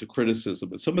myself to criticism,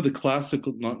 but some of the classic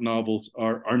novels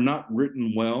are not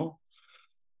written well.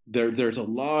 There's a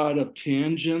lot of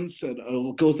tangents and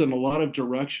it goes in a lot of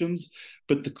directions,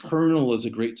 but the kernel is a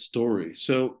great story.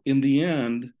 So in the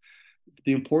end,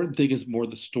 the important thing is more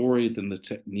the story than the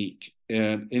technique.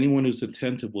 And anyone who's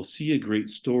attentive will see a great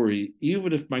story,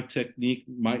 even if my technique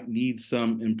might need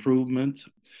some improvement.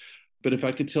 But if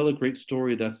I could tell a great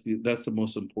story, that's the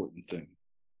most important thing.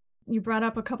 You brought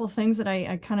up a couple of things that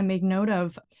I kind of made note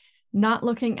of. Not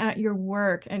looking at your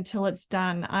work until it's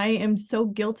done. I am so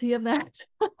guilty of that.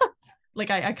 Like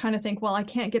I kind of think, well, I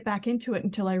can't get back into it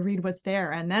until I read what's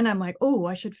there. And then I'm like, oh,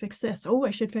 I should fix this. Oh,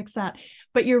 I should fix that.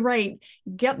 But you're right.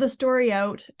 Get the story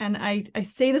out. And I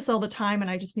say this all the time, and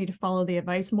I just need to follow the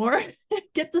advice more.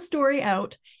 Get the story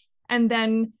out. And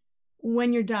then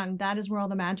when you're done, that is where all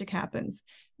the magic happens.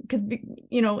 Because,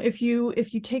 if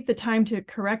you take the time to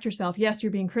correct yourself, yes,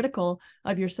 you're being critical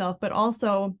of yourself, but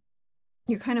also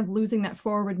you're kind of losing that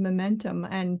forward momentum,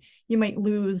 and you might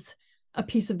lose a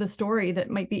piece of the story that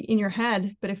might be in your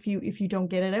head, but if you don't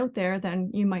get it out there, then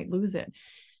you might lose it.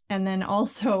 And then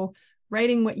also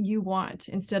writing what you want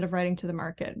instead of writing to the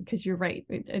market, because you're right,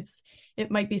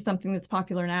 it might be something that's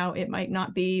popular now, it might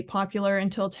not be popular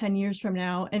until 10 years from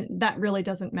now, and that really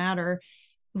doesn't matter.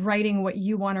 Writing what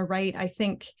you want to write, I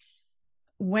think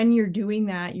when you're doing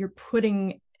that, you're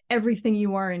putting everything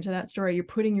you are into that story, you're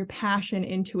putting your passion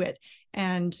into it.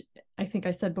 And I think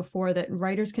I said before that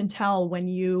writers can tell when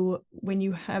you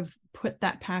have put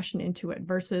that passion into it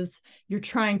versus you're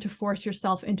trying to force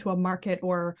yourself into a market,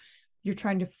 or you're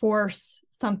trying to force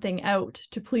something out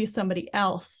to please somebody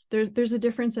else. There's a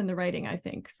difference in the writing, I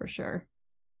think, for sure.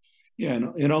 Yeah,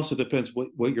 and it also depends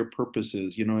what your purpose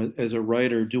is. As a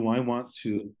writer, do I want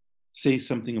to say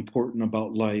something important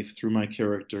about life through my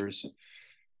characters?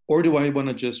 Or do I want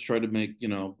to just try to make,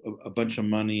 a bunch of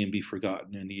money and be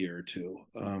forgotten in a year or two?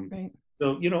 Right.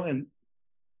 So, and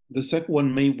the second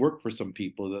one may work for some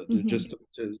people that just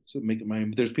to make it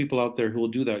money. There's people out there who will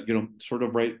do that, sort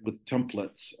of write with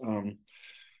templates.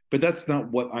 But that's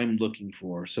not what I'm looking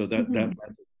for. So that method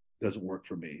doesn't work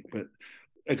for me. But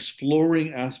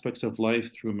exploring aspects of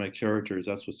life through my characters,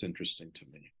 that's what's interesting to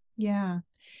me. Yeah.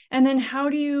 And then how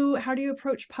do you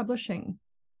approach publishing?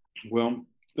 Well,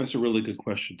 that's a really good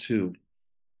question too.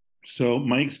 So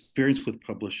my experience with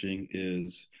publishing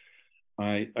is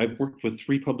I've worked with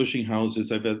three publishing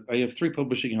houses. I have three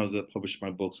publishing houses that publish my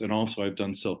books, and also I've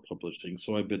done self-publishing.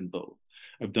 So I've been both.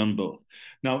 I've done both.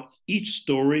 Now, each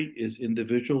story is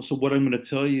individual. So what I'm going to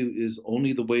tell you is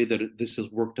only the way that this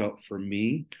has worked out for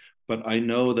me, but I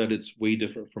know that it's way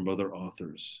different from other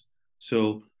authors.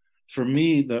 So for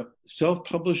me, the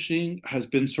self-publishing has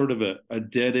been sort of a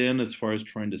dead end as far as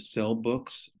trying to sell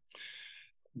books.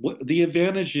 What the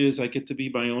advantage is, I get to be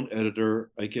my own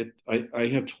editor. I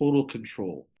have total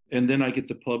control, and then I get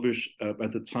to publish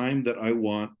at the time that I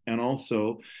want. And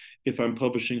also, if I'm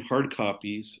publishing hard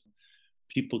copies,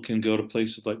 people can go to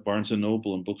places like Barnes and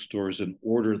Noble and bookstores and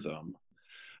order them.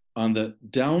 On the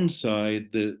downside,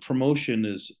 the promotion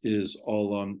is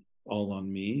all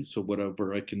on me. So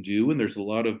whatever I can do, and there's a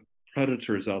lot of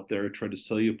predators out there trying to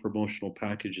sell you promotional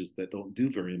packages that don't do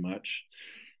very much.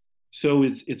 So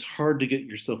it's hard to get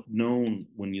yourself known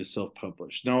when you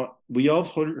self-publish. Now, we all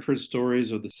heard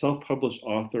stories of the self-published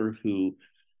author who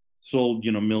sold,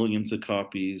 millions of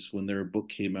copies when their book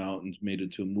came out and made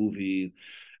it to a movie.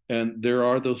 And there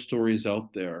are those stories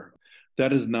out there.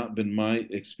 that has not been my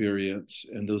experience,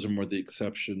 and those are more the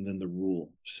exception than the rule.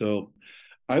 So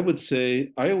I would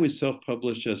say I always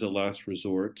self-publish as a last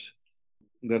resort.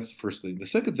 That's the first thing. The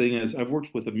second thing is I've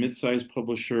worked with a mid-sized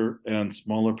publisher and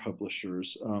smaller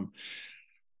publishers.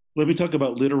 Let me talk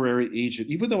about literary agent.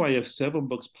 Even though I have 7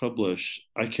 books published,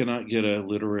 I cannot get a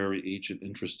literary agent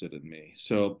interested in me.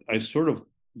 So I sort of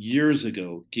years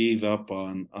ago gave up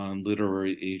on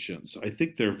literary agents. I think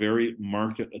they're very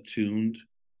market attuned.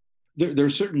 There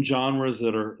are certain genres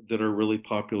that are really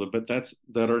popular, but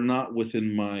that are not within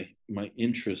my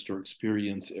interest or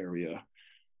experience area.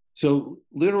 So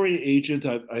literary agent,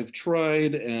 I've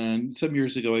tried, and some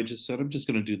years ago I just said I'm just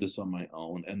going to do this on my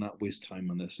own and not waste time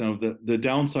on this. Now the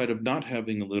downside of not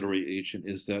having a literary agent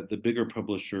is that the bigger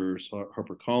publishers,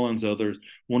 HarperCollins, others,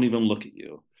 won't even look at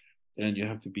you, and you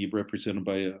have to be represented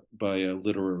by a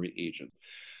literary agent.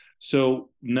 So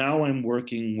now I'm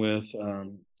working with,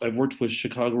 I've worked with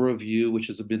Chicago Review, which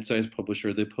is a mid-sized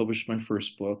publisher. They published my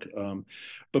first book.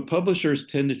 But publishers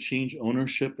tend to change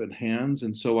ownership and hands.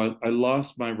 And so I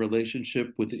lost my relationship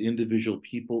with the individual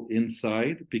people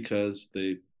inside because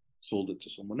they sold it to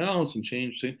someone else and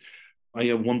changed things. I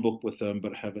have 1 book with them,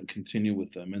 but haven't continued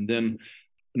with them. And then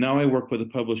now I work with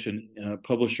a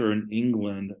publisher in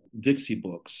England, Dixie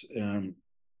Books. And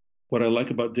what I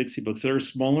like about Dixie Books, they're a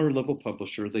smaller level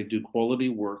publisher. They do quality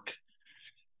work,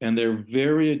 and they're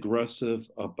very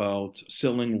aggressive about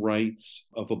selling rights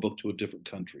of a book to different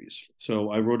countries.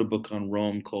 So I wrote a book on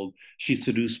Rome called She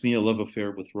Seduced Me, A Love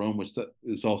Affair with Rome, which that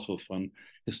is also a fun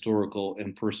historical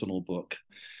and personal book.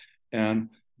 And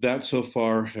that so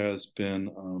far has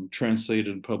been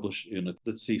translated and published in,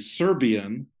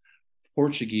 Serbian,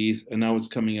 Portuguese, and now it's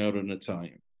coming out in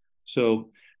Italian. So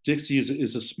Dixie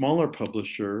is a smaller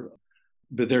publisher,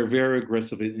 but they're very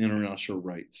aggressive in international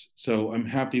rights. So I'm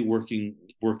happy working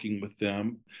with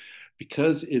them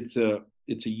because it's a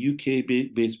UK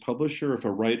based publisher. If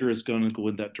a writer is going to go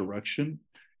in that direction,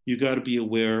 you got to be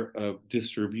aware of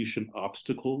distribution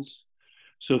obstacles.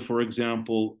 So, for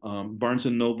example, Barnes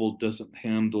and Noble doesn't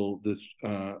handle this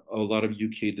a lot of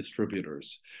UK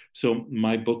distributors. So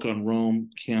my book on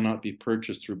Rome cannot be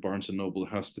purchased through Barnes and Noble.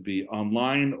 It has to be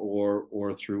online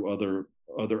or through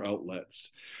other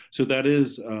outlets. So that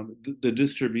is the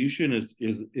distribution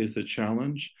is a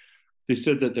challenge. They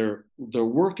said that they're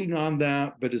working on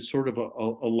that, but it's sort of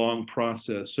a long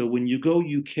process. So when you go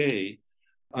UK,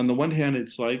 on the one hand,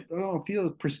 it's like, oh, I feel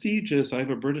prestigious. I have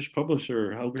a British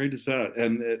publisher. How great is that?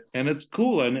 And it's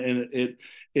cool, and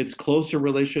it's closer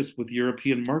relationships with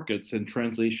European markets and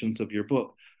translations of your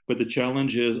book. But the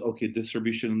challenge is, okay,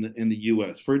 distribution in the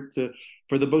US. For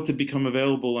the book to become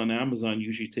available on Amazon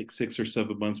usually takes 6 or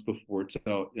 7 months before it's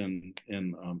out in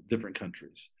different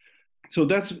countries. So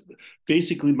that's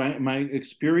basically my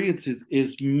experience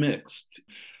is mixed.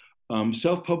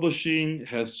 Self-publishing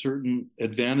has certain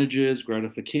advantages,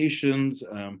 gratifications,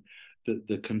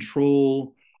 the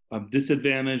control.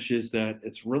 Disadvantage is that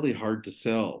it's really hard to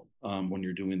sell when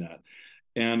you're doing that.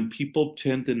 And people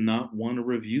tend to not want to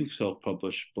review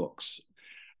self-published books.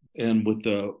 And with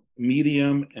the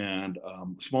medium and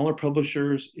smaller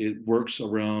publishers, it works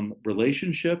around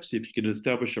relationships. If you can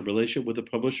establish a relationship with a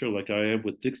publisher like I have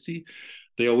with Dixie,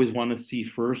 they always want to see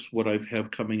first what I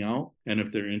have coming out, and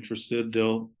if they're interested,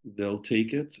 they'll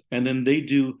take it. And then they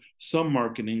do some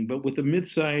marketing. But with a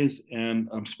mid-size and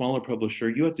smaller publisher,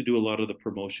 you have to do a lot of the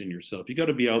promotion yourself. You got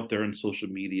to be out there in social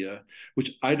media,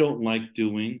 which I don't like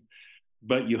doing,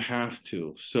 but you have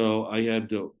to. So I had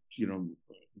to,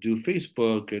 do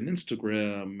Facebook and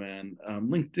Instagram and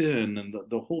LinkedIn and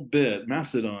the whole bit,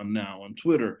 Mastodon now and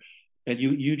Twitter. And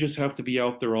you just have to be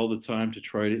out there all the time to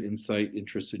try to incite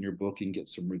interest in your book and get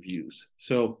some reviews.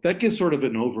 So that gives sort of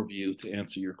an overview to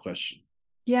answer your question.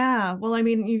 Yeah, well, I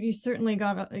mean, you certainly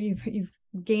you've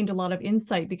gained a lot of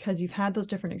insight because you've had those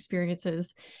different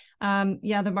experiences.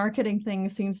 Yeah, the marketing thing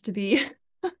seems to be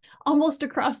almost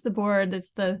across the board.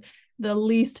 It's the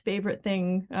least favorite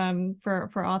thing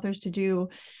for authors to do.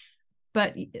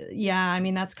 But yeah, I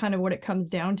mean, that's kind of what it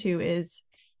comes down to is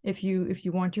if you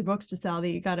want your books to sell,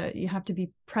 that you have to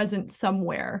be present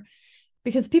somewhere,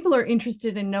 because people are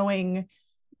interested in knowing,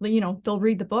 they'll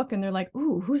read the book and they're like,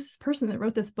 ooh, who's this person that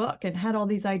wrote this book and had all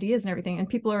these ideas and everything. And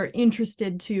people are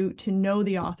interested to know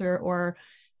the author or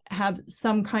have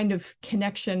some kind of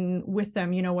connection with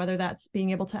them, whether that's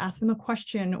being able to ask them a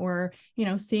question or,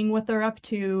 seeing what they're up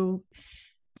to.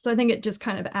 So I think it just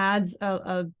kind of adds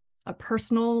a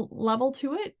personal level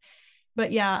to it.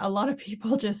 But yeah, a lot of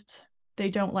people they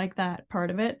don't like that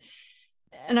part of it.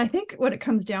 And I think what it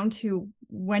comes down to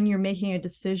when you're making a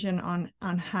decision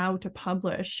on how to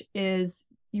publish is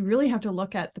you really have to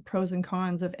look at the pros and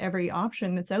cons of every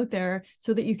option that's out there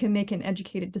so that you can make an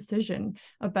educated decision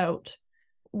about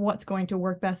what's going to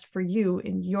work best for you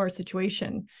in your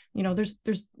situation.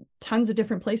 There's tons of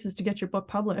different places to get your book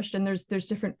published, and there's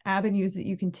different avenues that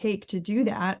you can take to do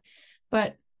that.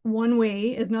 But one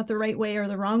way is not the right way or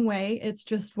the wrong way. It's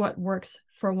just what works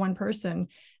for one person.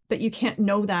 But you can't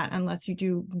know that unless you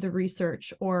do the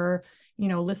research or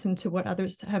listen to what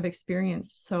others have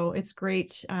experienced. So it's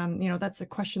great. That's a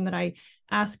question that I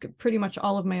ask pretty much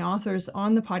all of my authors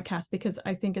on the podcast, because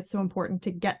I think it's so important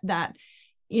to get that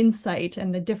insight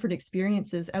and the different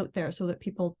experiences out there so that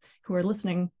people who are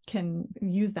listening can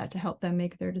use that to help them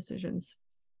make their decisions.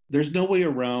 There's no way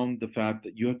around the fact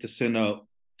that you have to send out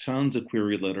tons of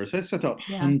query letters. I sent out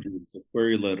hundreds of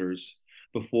query letters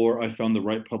before I found the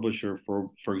right publisher for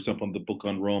example, the book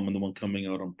on Rome and the one coming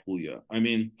out on Puglia. I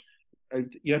mean,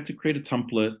 you have to create a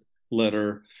template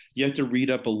letter. You have to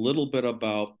read up a little bit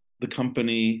about the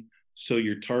company, so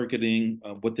you're targeting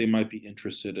what they might be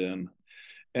interested in.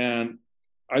 And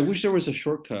I wish there was a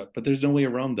shortcut, but there's no way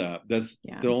around that. That's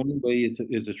the only way is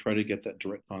to try to get that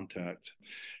direct contact.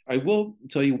 I will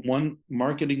tell you one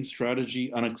marketing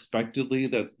strategy unexpectedly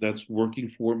that's working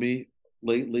for me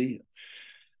lately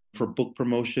for book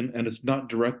promotion, and it's not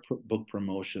direct book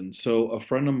promotion. So a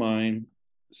friend of mine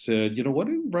said, why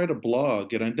don't you write a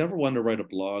blog? And I never wanted to write a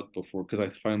blog before because I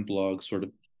find blogs sort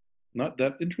of not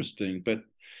that interesting, but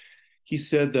he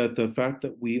said that the fact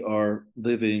that we are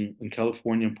living in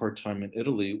California and part-time in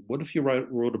Italy, what if you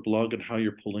wrote a blog on how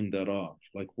you're pulling that off?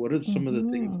 Like, what are some of the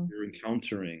things you're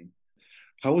encountering?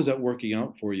 How is that working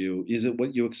out for you? Is it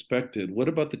what you expected? What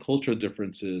about the cultural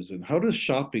differences? And how does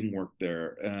shopping work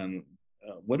there? And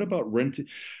what about renting?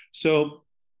 So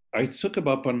I took him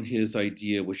up on his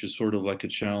idea, which is sort of like a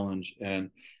challenge, and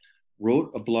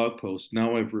wrote a blog post.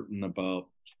 Now I've written about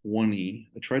 20.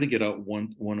 I try to get out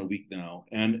one a week now.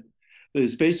 And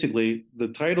it's basically, the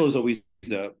title is always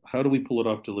how do we pull it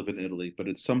off to live in Italy? But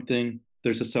it's something,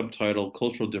 there's a subtitle,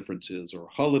 cultural differences or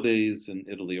holidays in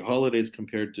Italy, or holidays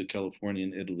compared to California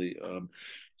and Italy.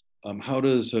 How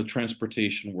does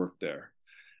transportation work there?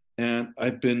 And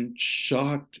I've been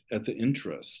shocked at the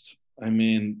interest. I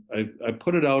mean, I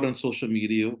put it out on social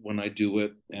media when I do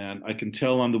it, and I can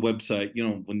tell on the website,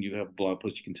 when you have a blog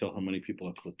post, you can tell how many people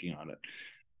are clicking on it.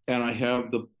 And I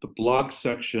have the blog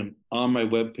section on my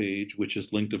webpage, which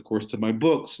is linked, of course, to my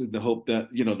books in the hope that,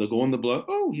 they'll go on the blog,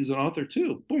 oh, he's an author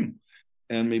too, boom,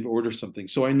 and maybe order something.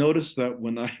 So I noticed that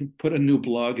when I put a new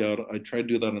blog out, I try to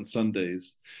do that on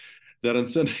Sundays, that on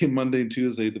Sunday, Monday, and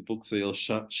Tuesday, the book sales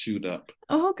shoot up.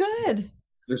 Oh, good.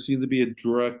 So there seems to be a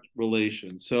direct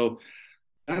relation. So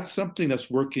that's something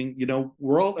that's working.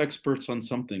 We're all experts on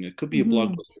something. It could be a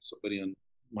blog post for somebody on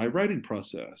my writing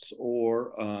process,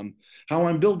 or how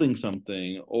I'm building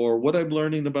something, or what I'm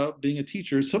learning about being a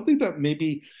teacher, something that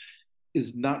maybe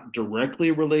is not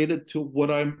directly related to what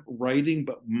I'm writing,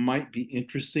 but might be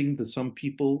interesting to some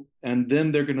people. And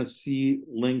then they're going to see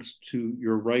links to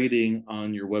your writing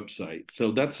on your website.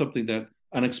 So that's something that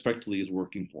unexpectedly is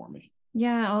working for me.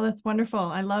 Yeah. Oh, that's wonderful.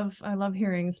 I love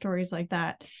hearing stories like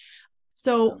that.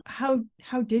 So how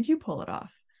did you pull it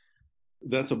off?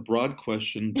 That's a broad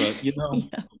question, but Yeah.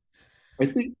 I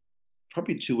think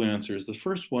probably two answers. The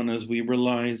first one is we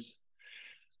realize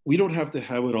we don't have to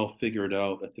have it all figured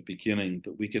out at the beginning,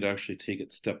 but we could actually take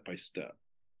it step by step.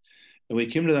 And we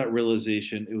came to that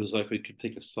realization, it was like we could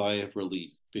take a sigh of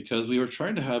relief, because we were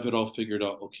trying to have it all figured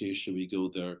out. Okay, should we go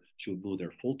there? Should we move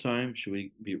there full time? Should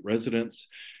we be residents?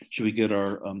 Should we get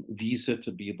our visa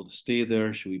to be able to stay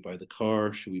there? Should we buy the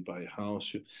car? Should we buy a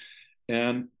house?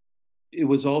 And it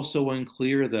was also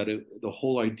unclear that the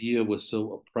whole idea was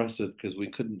so oppressive because we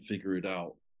couldn't figure it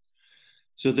out.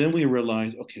 So then we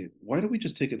realized, okay, why don't we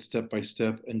just take it step by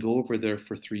step and go over there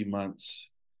for 3 months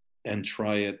and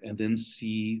try it and then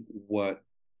see what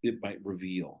it might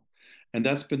reveal. And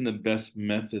that's been the best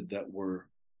method that we're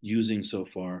using so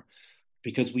far,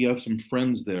 because we have some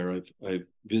friends there. I've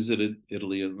visited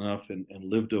Italy enough and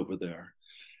lived over there,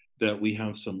 that we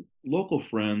have some local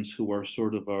friends who are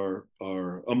sort of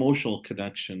our emotional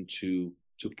connection to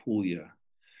Puglia.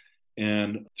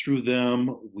 And through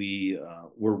them, we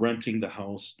were renting the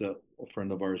house that a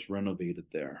friend of ours renovated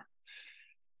there.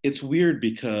 It's weird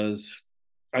because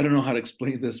I don't know how to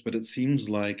explain this, but it seems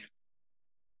like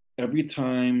every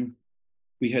time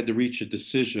we had to reach a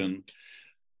decision,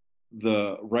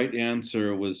 the right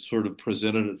answer was sort of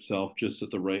presented itself just at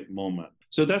the right moment.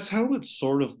 So that's how it's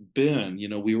sort of been.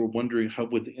 We were wondering, how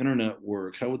would the internet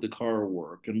work? How would the car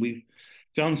work? And we've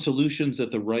found solutions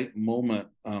at the right moment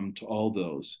to all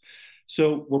those.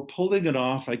 So we're pulling it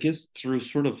off, I guess, through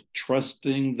sort of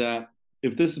trusting that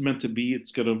if this is meant to be,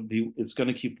 it's going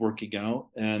to keep working out.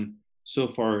 And so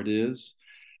far it is.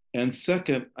 And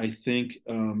second, I think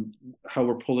how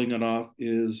we're pulling it off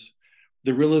is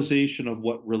the realization of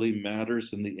what really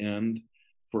matters in the end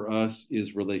for us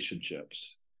is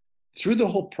relationships. Through the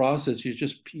whole process, it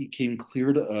just became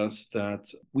clear to us that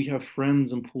we have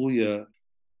friends in Puglia.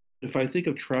 If I think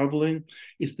of traveling,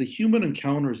 it's the human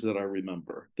encounters that I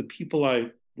remember, the people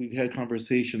we've had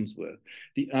conversations with,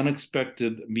 the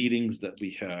unexpected meetings that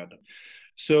we had.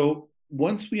 So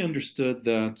once we understood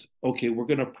that, okay, we're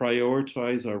going to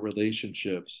prioritize our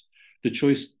relationships, the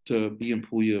choice to be in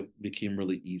Puglia became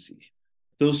really easy.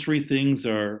 Those three things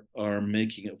are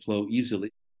making it flow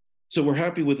easily. So we're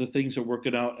happy with the things that are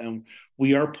working out, and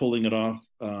we are pulling it off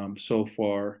so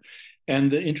far. And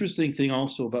the interesting thing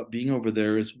also about being over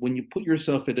there is when you put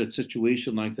yourself in a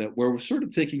situation like that, where we're sort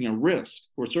of taking a risk,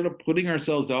 we're sort of putting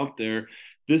ourselves out there.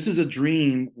 This is a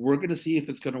dream. We're going to see if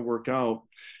it's going to work out.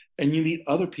 And you meet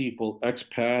other people,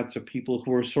 expats or people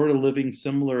who are sort of living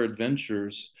similar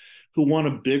adventures, who want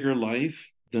a bigger life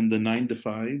than the 9 to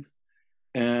 5,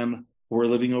 and who are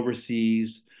living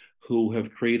overseas, who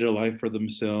have created a life for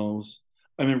themselves.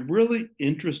 I mean, really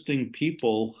interesting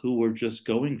people who are just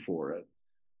going for it.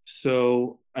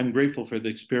 So I'm grateful for the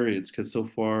experience because so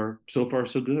far, so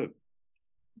good.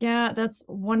 Yeah, that's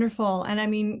wonderful. And I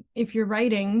mean, if you're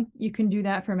writing, you can do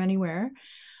that from anywhere.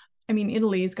 I mean,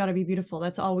 Italy's got to be beautiful.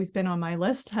 That's always been on my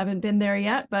list. Haven't been there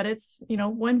yet, but it's,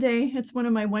 one day, it's one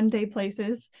of my one day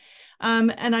places.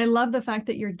 And I love the fact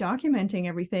that you're documenting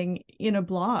everything in a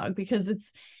blog, because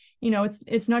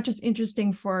it's not just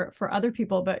interesting for other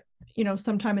people, but,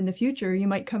 sometime in the future, you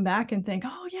might come back and think,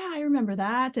 oh yeah, I remember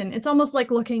that. And it's almost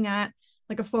like looking at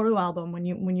like a photo album when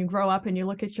you grow up and you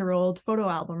look at your old photo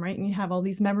album, right? And you have all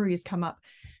these memories come up.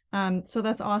 So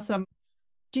that's awesome.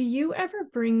 Do you ever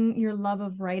bring your love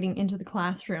of writing into the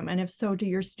classroom? And if so, do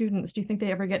your students, do you think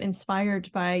they ever get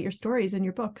inspired by your stories and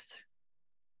your books?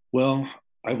 Well,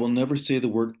 I will never say the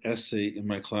word essay in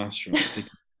my classroom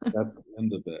because that's the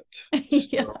end of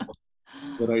it. Yeah. So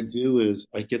what I do is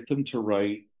I get them to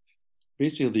write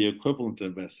basically the equivalent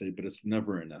of essay, but it's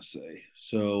never an essay.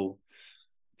 So,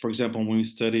 for example, when we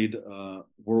studied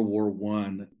World War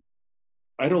One,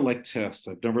 I don't like tests.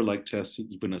 I've never liked tests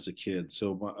even as a kid.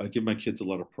 So I give my kids a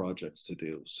lot of projects to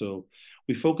do. So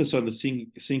we focus on the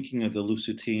sinking of the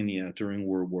Lusitania during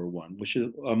World War One, which is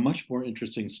a much more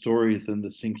interesting story than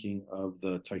the sinking of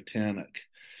the Titanic.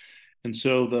 And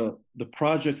so the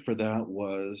project for that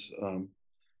was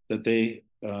that they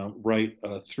write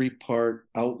a 3-part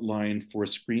outline for a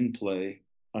screenplay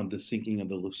on the sinking of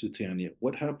the Lusitania.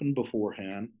 What happened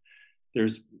beforehand?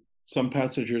 There's some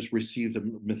passengers received a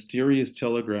mysterious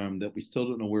telegram that we still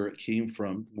don't know where it came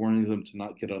from, warning them to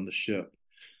not get on the ship.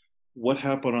 What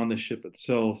happened on the ship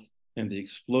itself and the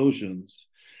explosions,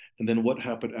 and then what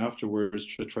happened afterwards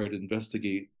to try to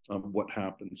investigate what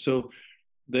happened. So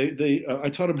I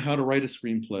taught them how to write a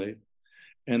screenplay,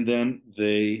 and then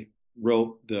they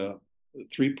wrote the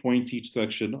 3 points each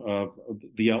section of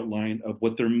the outline of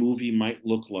what their movie might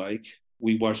look like.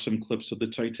 We watched some clips of the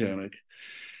Titanic.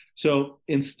 So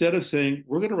instead of saying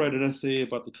we're going to write an essay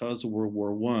about the cause of World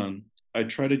War One, I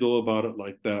try to go about it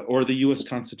like that, or the U.S.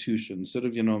 Constitution. Instead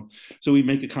of so we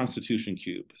make a Constitution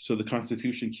cube. So the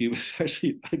Constitution cube is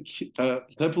actually a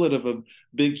template of a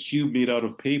big cube made out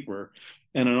of paper,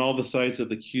 and on all the sides of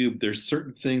the cube, there's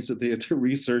certain things that they had to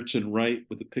research and write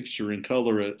with a picture and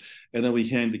color it, and then we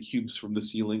hang the cubes from the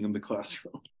ceiling in the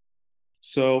classroom.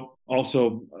 So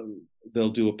also they'll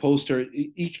do a poster.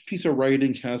 Each piece of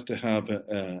writing has to have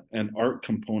an art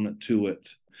component to it.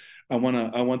 I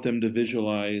want them to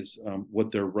visualize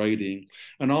what they're writing,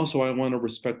 and also I want to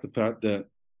respect the fact that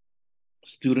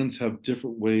students have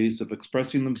different ways of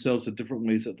expressing themselves, the different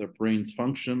ways that their brains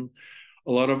function.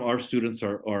 A lot of our students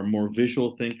are more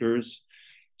visual thinkers.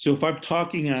 So if I'm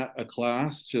talking at a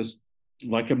class, just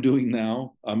like I'm doing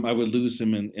now, I would lose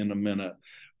them in a minute.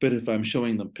 But if I'm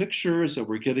showing them pictures and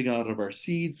we're getting out of our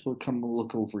seats, they'll come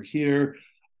look over here.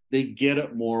 They get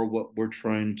it more what we're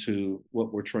trying to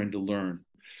learn.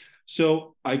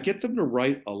 So I get them to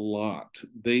write a lot.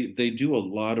 They do a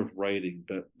lot of writing,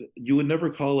 but you would never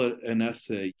call it an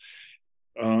essay.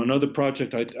 Another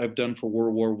project I've done for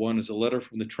World War One is a letter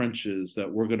from the trenches,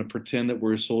 that we're going to pretend that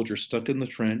we're a soldier stuck in the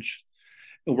trench,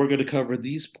 and we're going to cover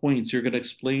these points. You're going to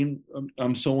explain,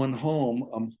 someone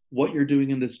home, what you're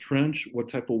doing in this trench, what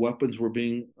type of weapons were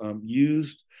being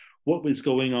used, what was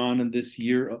going on in this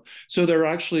year. So they're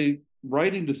actually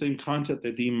writing the same content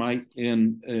that they might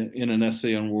in an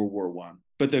essay on World War One,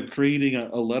 but they're creating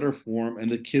a letter form, and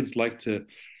the kids like to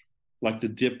like to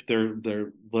dip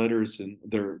their letters in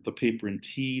the paper in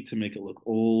tea to make it look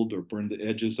old, or burn the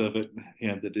edges of it and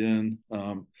hand it in.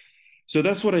 So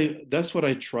that's what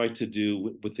I try to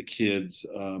do with the kids,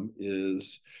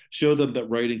 is show them that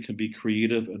writing can be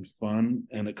creative and fun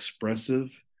and expressive,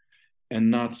 and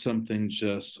not something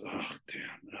just, oh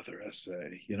damn, another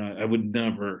essay. I would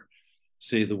never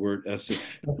say the word essay.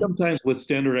 And sometimes with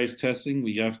standardized testing,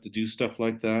 we have to do stuff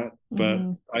like that. But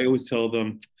I always tell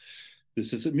them,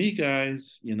 this isn't me,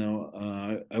 guys.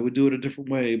 I would do it a different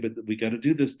way, but we got to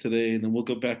do this today, and then we'll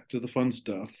go back to the fun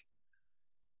stuff.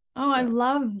 Oh, I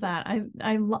love that.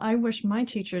 I wish my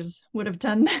teachers would have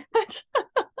done that.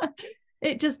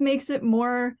 It just makes it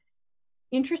more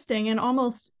interesting, and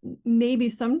almost maybe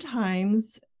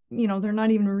sometimes, they're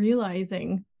not even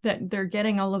realizing that they're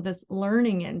getting all of this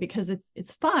learning in, because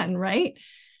it's fun, right?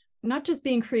 Not just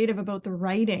being creative about the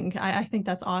writing. I think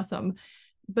that's awesome,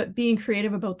 but being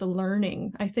creative about the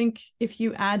learning. I think if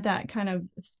you add that kind of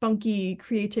spunky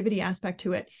creativity aspect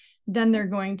to it, then they're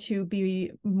going to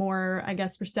be more, I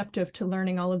guess, receptive to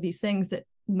learning all of these things that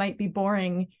might be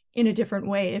boring in a different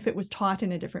way if it was taught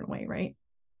in a different way, right?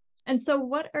 And so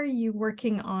what are you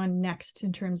working on next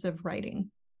in terms of writing?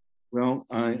 Well,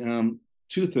 I am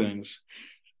two things.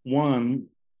 One,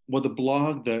 well, the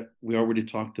blog that we already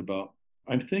talked about,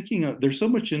 I'm thinking there's so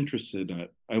much interest in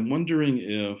it. I'm wondering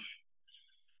if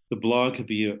the blog could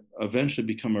eventually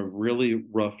become a really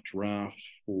rough draft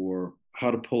for how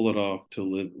to pull it off to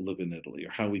live in Italy,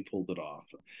 or how we pulled it off.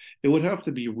 It would have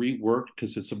to be reworked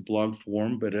because it's a blog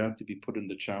form, but it have to be put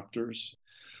into chapters.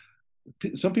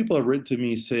 Some people have written to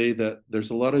me say that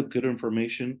there's a lot of good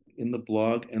information in the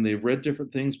blog, and they've read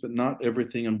different things, but not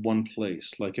everything in one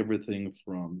place, like everything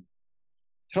from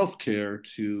healthcare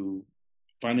to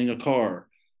finding a car.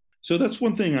 So that's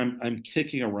one thing I'm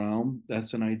kicking around.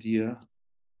 That's an idea.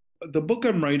 The book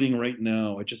I'm writing right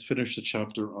now, I just finished a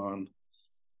chapter on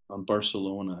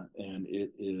Barcelona, and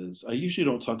it is. I usually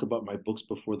don't talk about my books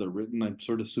before they're written. I'm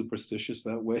sort of superstitious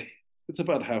that way. It's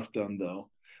about half done though.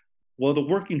 Well, the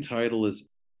working title is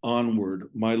Onward: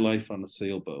 My Life on a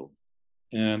Sailboat,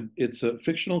 and it's a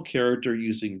fictional character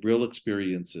using real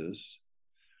experiences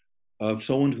of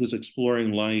someone who's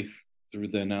exploring life through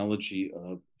the analogy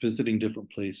of visiting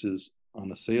different places on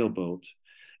a sailboat,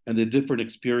 and the different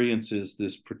experiences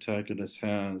this protagonist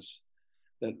has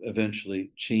that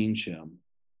eventually change him.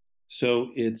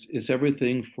 So it's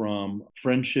everything from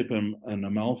friendship in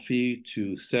Amalfi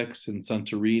to sex in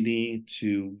Santorini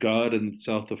to God in the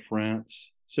south of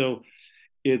France. So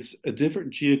it's a different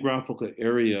geographical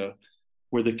area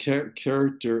where the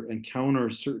character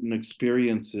encounters certain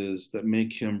experiences that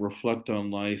make him reflect on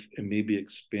life and maybe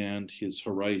expand his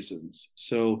horizons.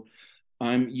 So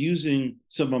I'm using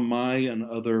some of my and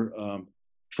other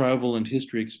travel and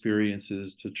history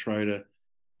experiences to try to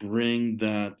bring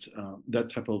that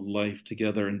type of life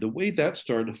together. And the way that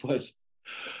started was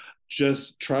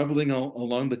just traveling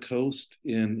along the coast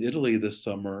in Italy this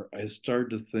summer. I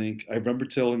started to think. I remember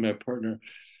telling my partner,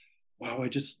 "Wow, I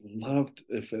just loved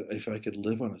if I could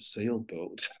live on a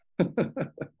sailboat."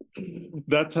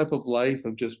 That type of life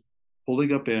of just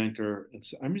pulling up anchor and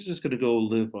so I'm just going to go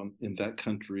live in that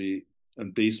country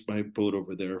and base my boat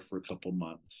over there for a couple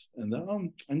months, and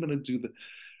then I'm going to do that.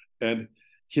 And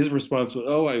his response was,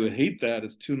 "Oh, I would hate that.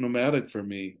 It's too nomadic for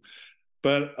me."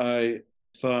 But I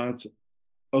thought,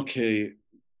 okay,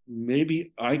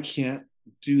 maybe I can't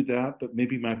do that, but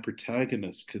maybe my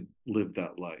protagonist could live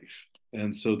that life.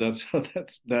 And so that's how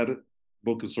that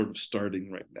book is sort of starting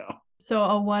right now. So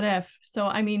a what if? So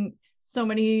I mean, so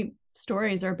many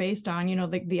stories are based on,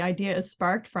 the idea is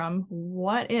sparked from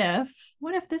what if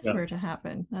this Yeah. were to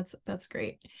happen? That's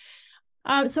great.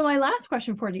 So my last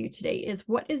question for you today is,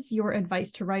 what is your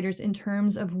advice to writers in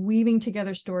terms of weaving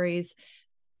together stories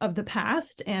of the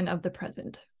past and of the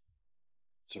present?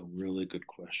 It's a really good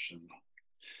question.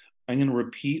 I'm going to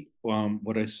repeat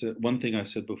what I said. One thing I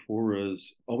said before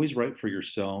is always write for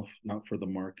yourself, not for the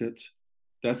market.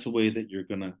 That's the way that you're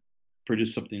going to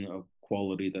produce something of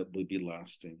quality that will be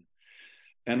lasting.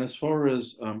 And as far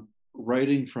as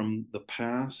writing from the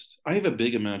past, I have a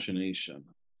big imagination.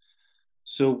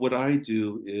 So what I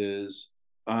do is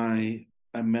I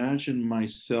imagine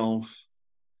myself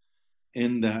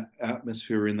in that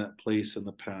atmosphere, in that place in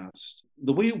the past.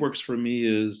 The way it works for me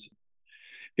is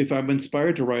if I'm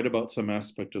inspired to write about some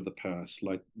aspect of the past,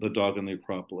 like the dog in the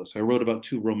Acropolis, I wrote about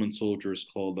two Roman soldiers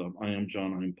called I Am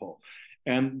John, I Am Paul.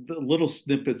 And the little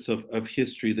snippets of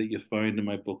history that you find in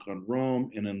my book on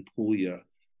Rome and in Puglia.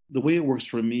 The way it works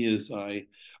for me is I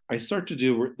start to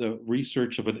do the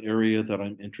research of an area that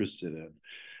I'm interested in.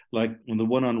 Like in the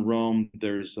one on Rome,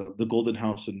 there's the Golden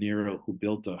House of Nero, who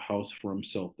built a house for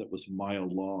himself that was a mile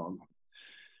long.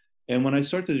 And when I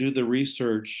start to do the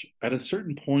research, at a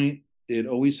certain point, it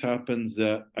always happens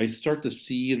that I start to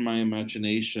see in my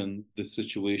imagination the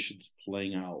situations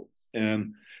playing out.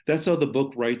 And that's how the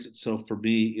book writes itself for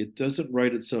me. It doesn't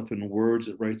write itself in words,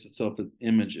 it writes itself in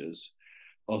images.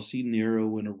 I'll see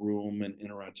Nero in a room and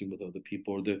interacting with other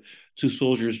people, or the two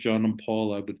soldiers, John and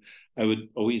Paul. I would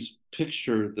always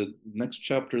picture the next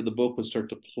chapter of the book would start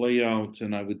to play out,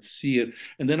 and I would see it,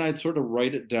 and then I'd sort of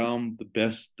write it down the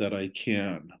best that I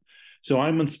can. So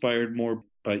I'm inspired more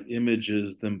by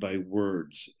images than by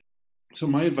words. So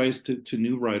my advice to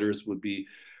new writers would be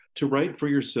to write for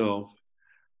yourself,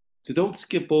 to don't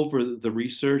skip over the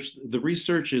research. The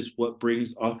research is what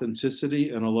brings authenticity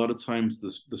and a lot of times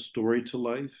the story to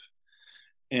life.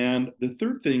 And the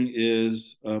third thing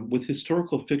is with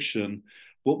historical fiction,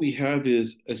 what we have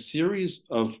is a series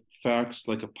of facts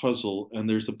like a puzzle, and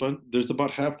there's about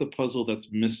half the puzzle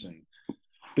that's missing,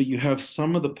 but you have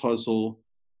some of the puzzle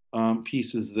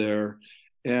pieces there.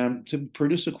 And to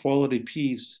produce a quality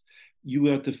piece, you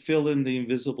have to fill in the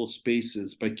invisible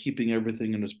spaces by keeping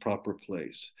everything in its proper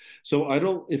place. So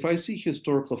if I see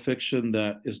historical fiction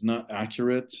that is not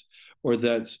accurate or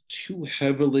that's too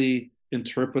heavily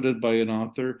interpreted by an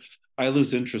author, I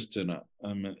lose interest in it.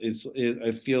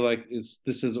 I feel like this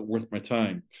isn't worth my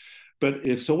time. But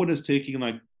if someone is taking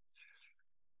like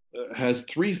has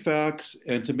three facts,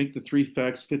 and to make the three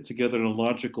facts fit together in a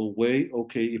logical way,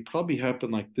 okay, it probably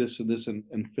happened like this and this, and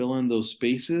fill in those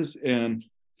spaces and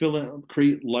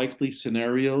create likely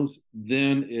scenarios,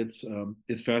 then it's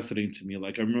fascinating to me.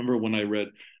 Like I remember when I read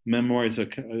Memoirs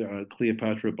of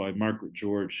Cleopatra by Margaret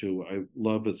George, who I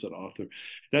love as an author.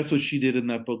 That's what she did in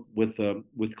that book with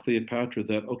Cleopatra.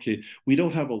 That okay, we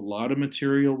don't have a lot of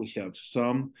material, we have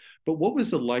some, but what was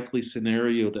the likely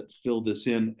scenario that filled this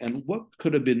in, and what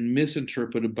could have been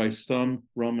misinterpreted by some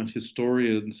Roman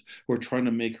historians who are trying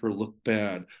to make her look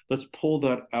bad? Let's pull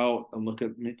that out and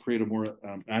create a more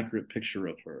accurate picture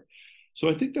of her. So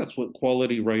I think that's what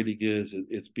quality writing is.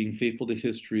 It's being faithful to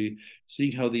history,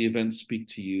 seeing how the events speak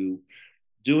to you,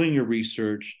 doing your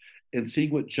research, and seeing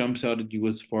what jumps out at you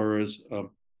as far as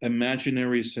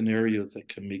imaginary scenarios that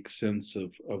can make sense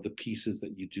of the pieces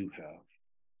that you do have.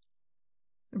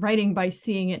 Writing by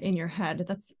seeing it in your head.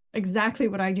 That's exactly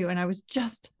what I do. And I was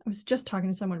just talking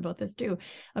to someone about this too,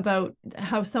 about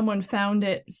how someone found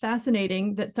it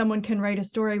fascinating that someone can write a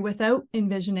story without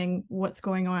envisioning what's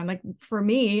going on. Like for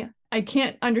me, I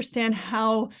can't understand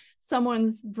how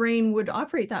someone's brain would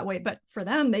operate that way, but for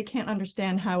them, they can't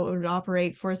understand how it would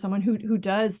operate for someone who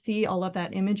does see all of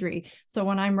that imagery. So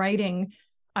when I'm writing,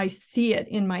 I see it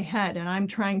in my head and I'm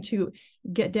trying to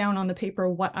get down on the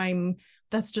paper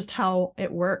that's just how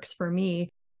it works for me.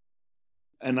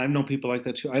 And I've known people like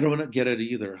that too. I don't get it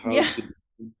either. How you could be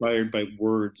inspired by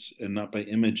words and not by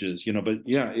images, but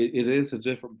yeah, it is a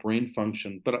different brain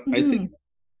function. But I think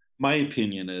my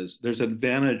opinion is there's an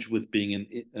advantage with being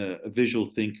a visual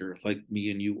thinker like me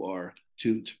and you are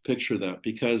to picture that,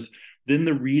 because then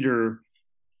the reader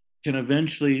can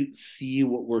eventually see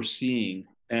what we're seeing.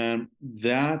 And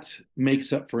that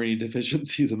makes up for any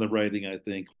deficiencies in the writing, I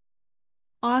think.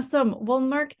 Awesome. Well,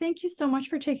 Mark, thank you so much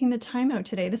for taking the time out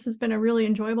today. This has been a really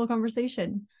enjoyable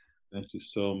conversation. Thank you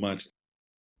so much.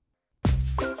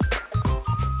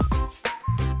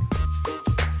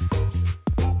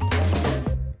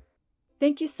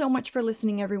 Thank you so much for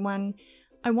listening, everyone.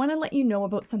 I want to let you know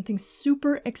about something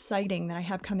super exciting that I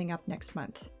have coming up next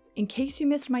month. In case you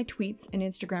missed my tweets and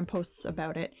Instagram posts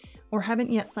about it, or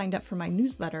haven't yet signed up for my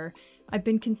newsletter, I've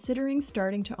been considering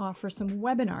starting to offer some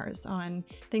webinars on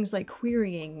things like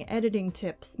querying, editing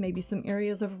tips, maybe some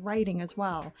areas of writing as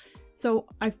well. So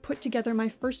I've put together my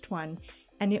first one,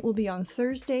 and it will be on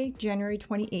Thursday, January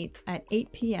 28th at 8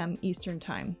 p.m. Eastern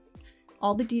Time.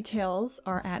 All the details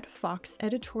are at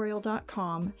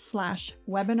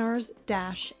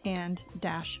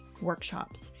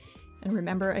foxeditorial.com/webinars-and-workshops. And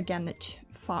remember again that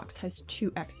Fox has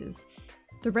 2 X's.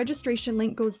 The registration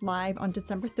link goes live on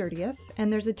December 30th,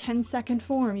 and there's a 10-second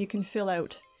form you can fill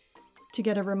out to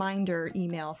get a reminder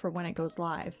email for when it goes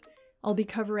live. I'll be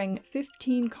covering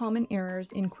 15 common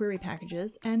errors in query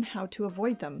packages and how to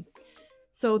avoid them.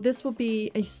 So this will be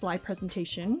a slide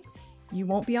presentation. You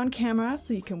won't be on camera,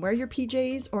 so you can wear your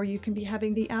PJs, or you can be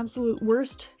having the absolute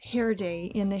worst hair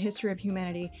day in the history of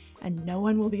humanity, and no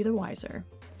one will be the wiser.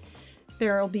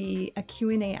 There will be a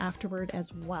Q&A afterward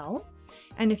as well.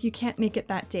 And if you can't make it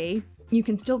that day, you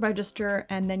can still register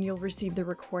and then you'll receive the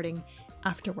recording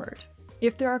afterward.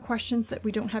 If there are questions that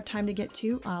we don't have time to get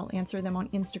to, I'll answer them on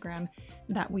Instagram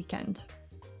that weekend.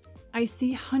 I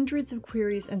see hundreds of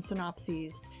queries and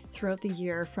synopses throughout the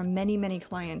year from many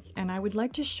clients, and I would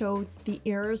like to show the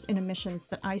errors and omissions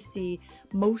that I see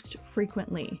most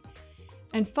frequently.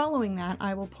 And following that,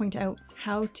 I will point out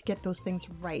how to get those things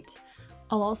right.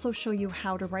 I'll also show you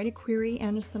how to write a query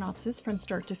and a synopsis from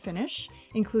start to finish,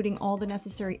 including all the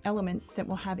necessary elements that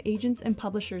will have agents and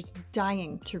publishers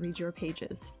dying to read your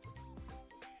pages.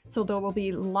 So there will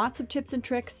be lots of tips and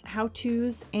tricks,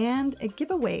 how-tos, and a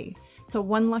giveaway. So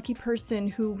one lucky person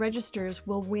who registers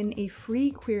will win a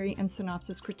free query and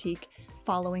synopsis critique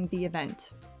following the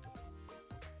event.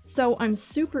 So I'm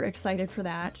super excited for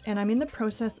that, and I'm in the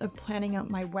process of planning out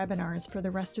my webinars for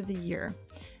the rest of the year.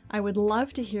 I would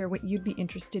love to hear what you'd be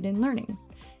interested in learning.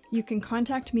 You can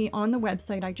contact me on the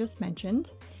website I just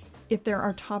mentioned if there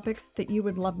are topics that you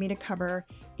would love me to cover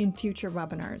in future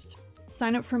webinars.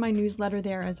 Sign up for my newsletter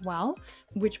there as well,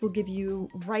 which will give you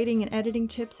writing and editing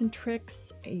tips and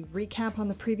tricks, a recap on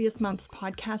the previous month's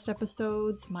podcast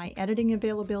episodes, my editing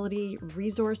availability,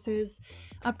 resources,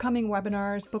 upcoming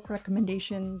webinars, book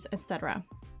recommendations, etc.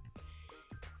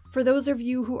 For those of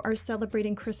you who are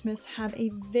celebrating Christmas, have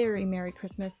a very Merry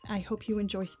Christmas. I hope you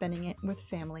enjoy spending it with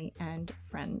family and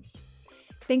friends.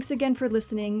 Thanks again for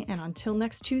listening, and until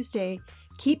next Tuesday,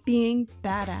 keep being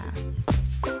badass.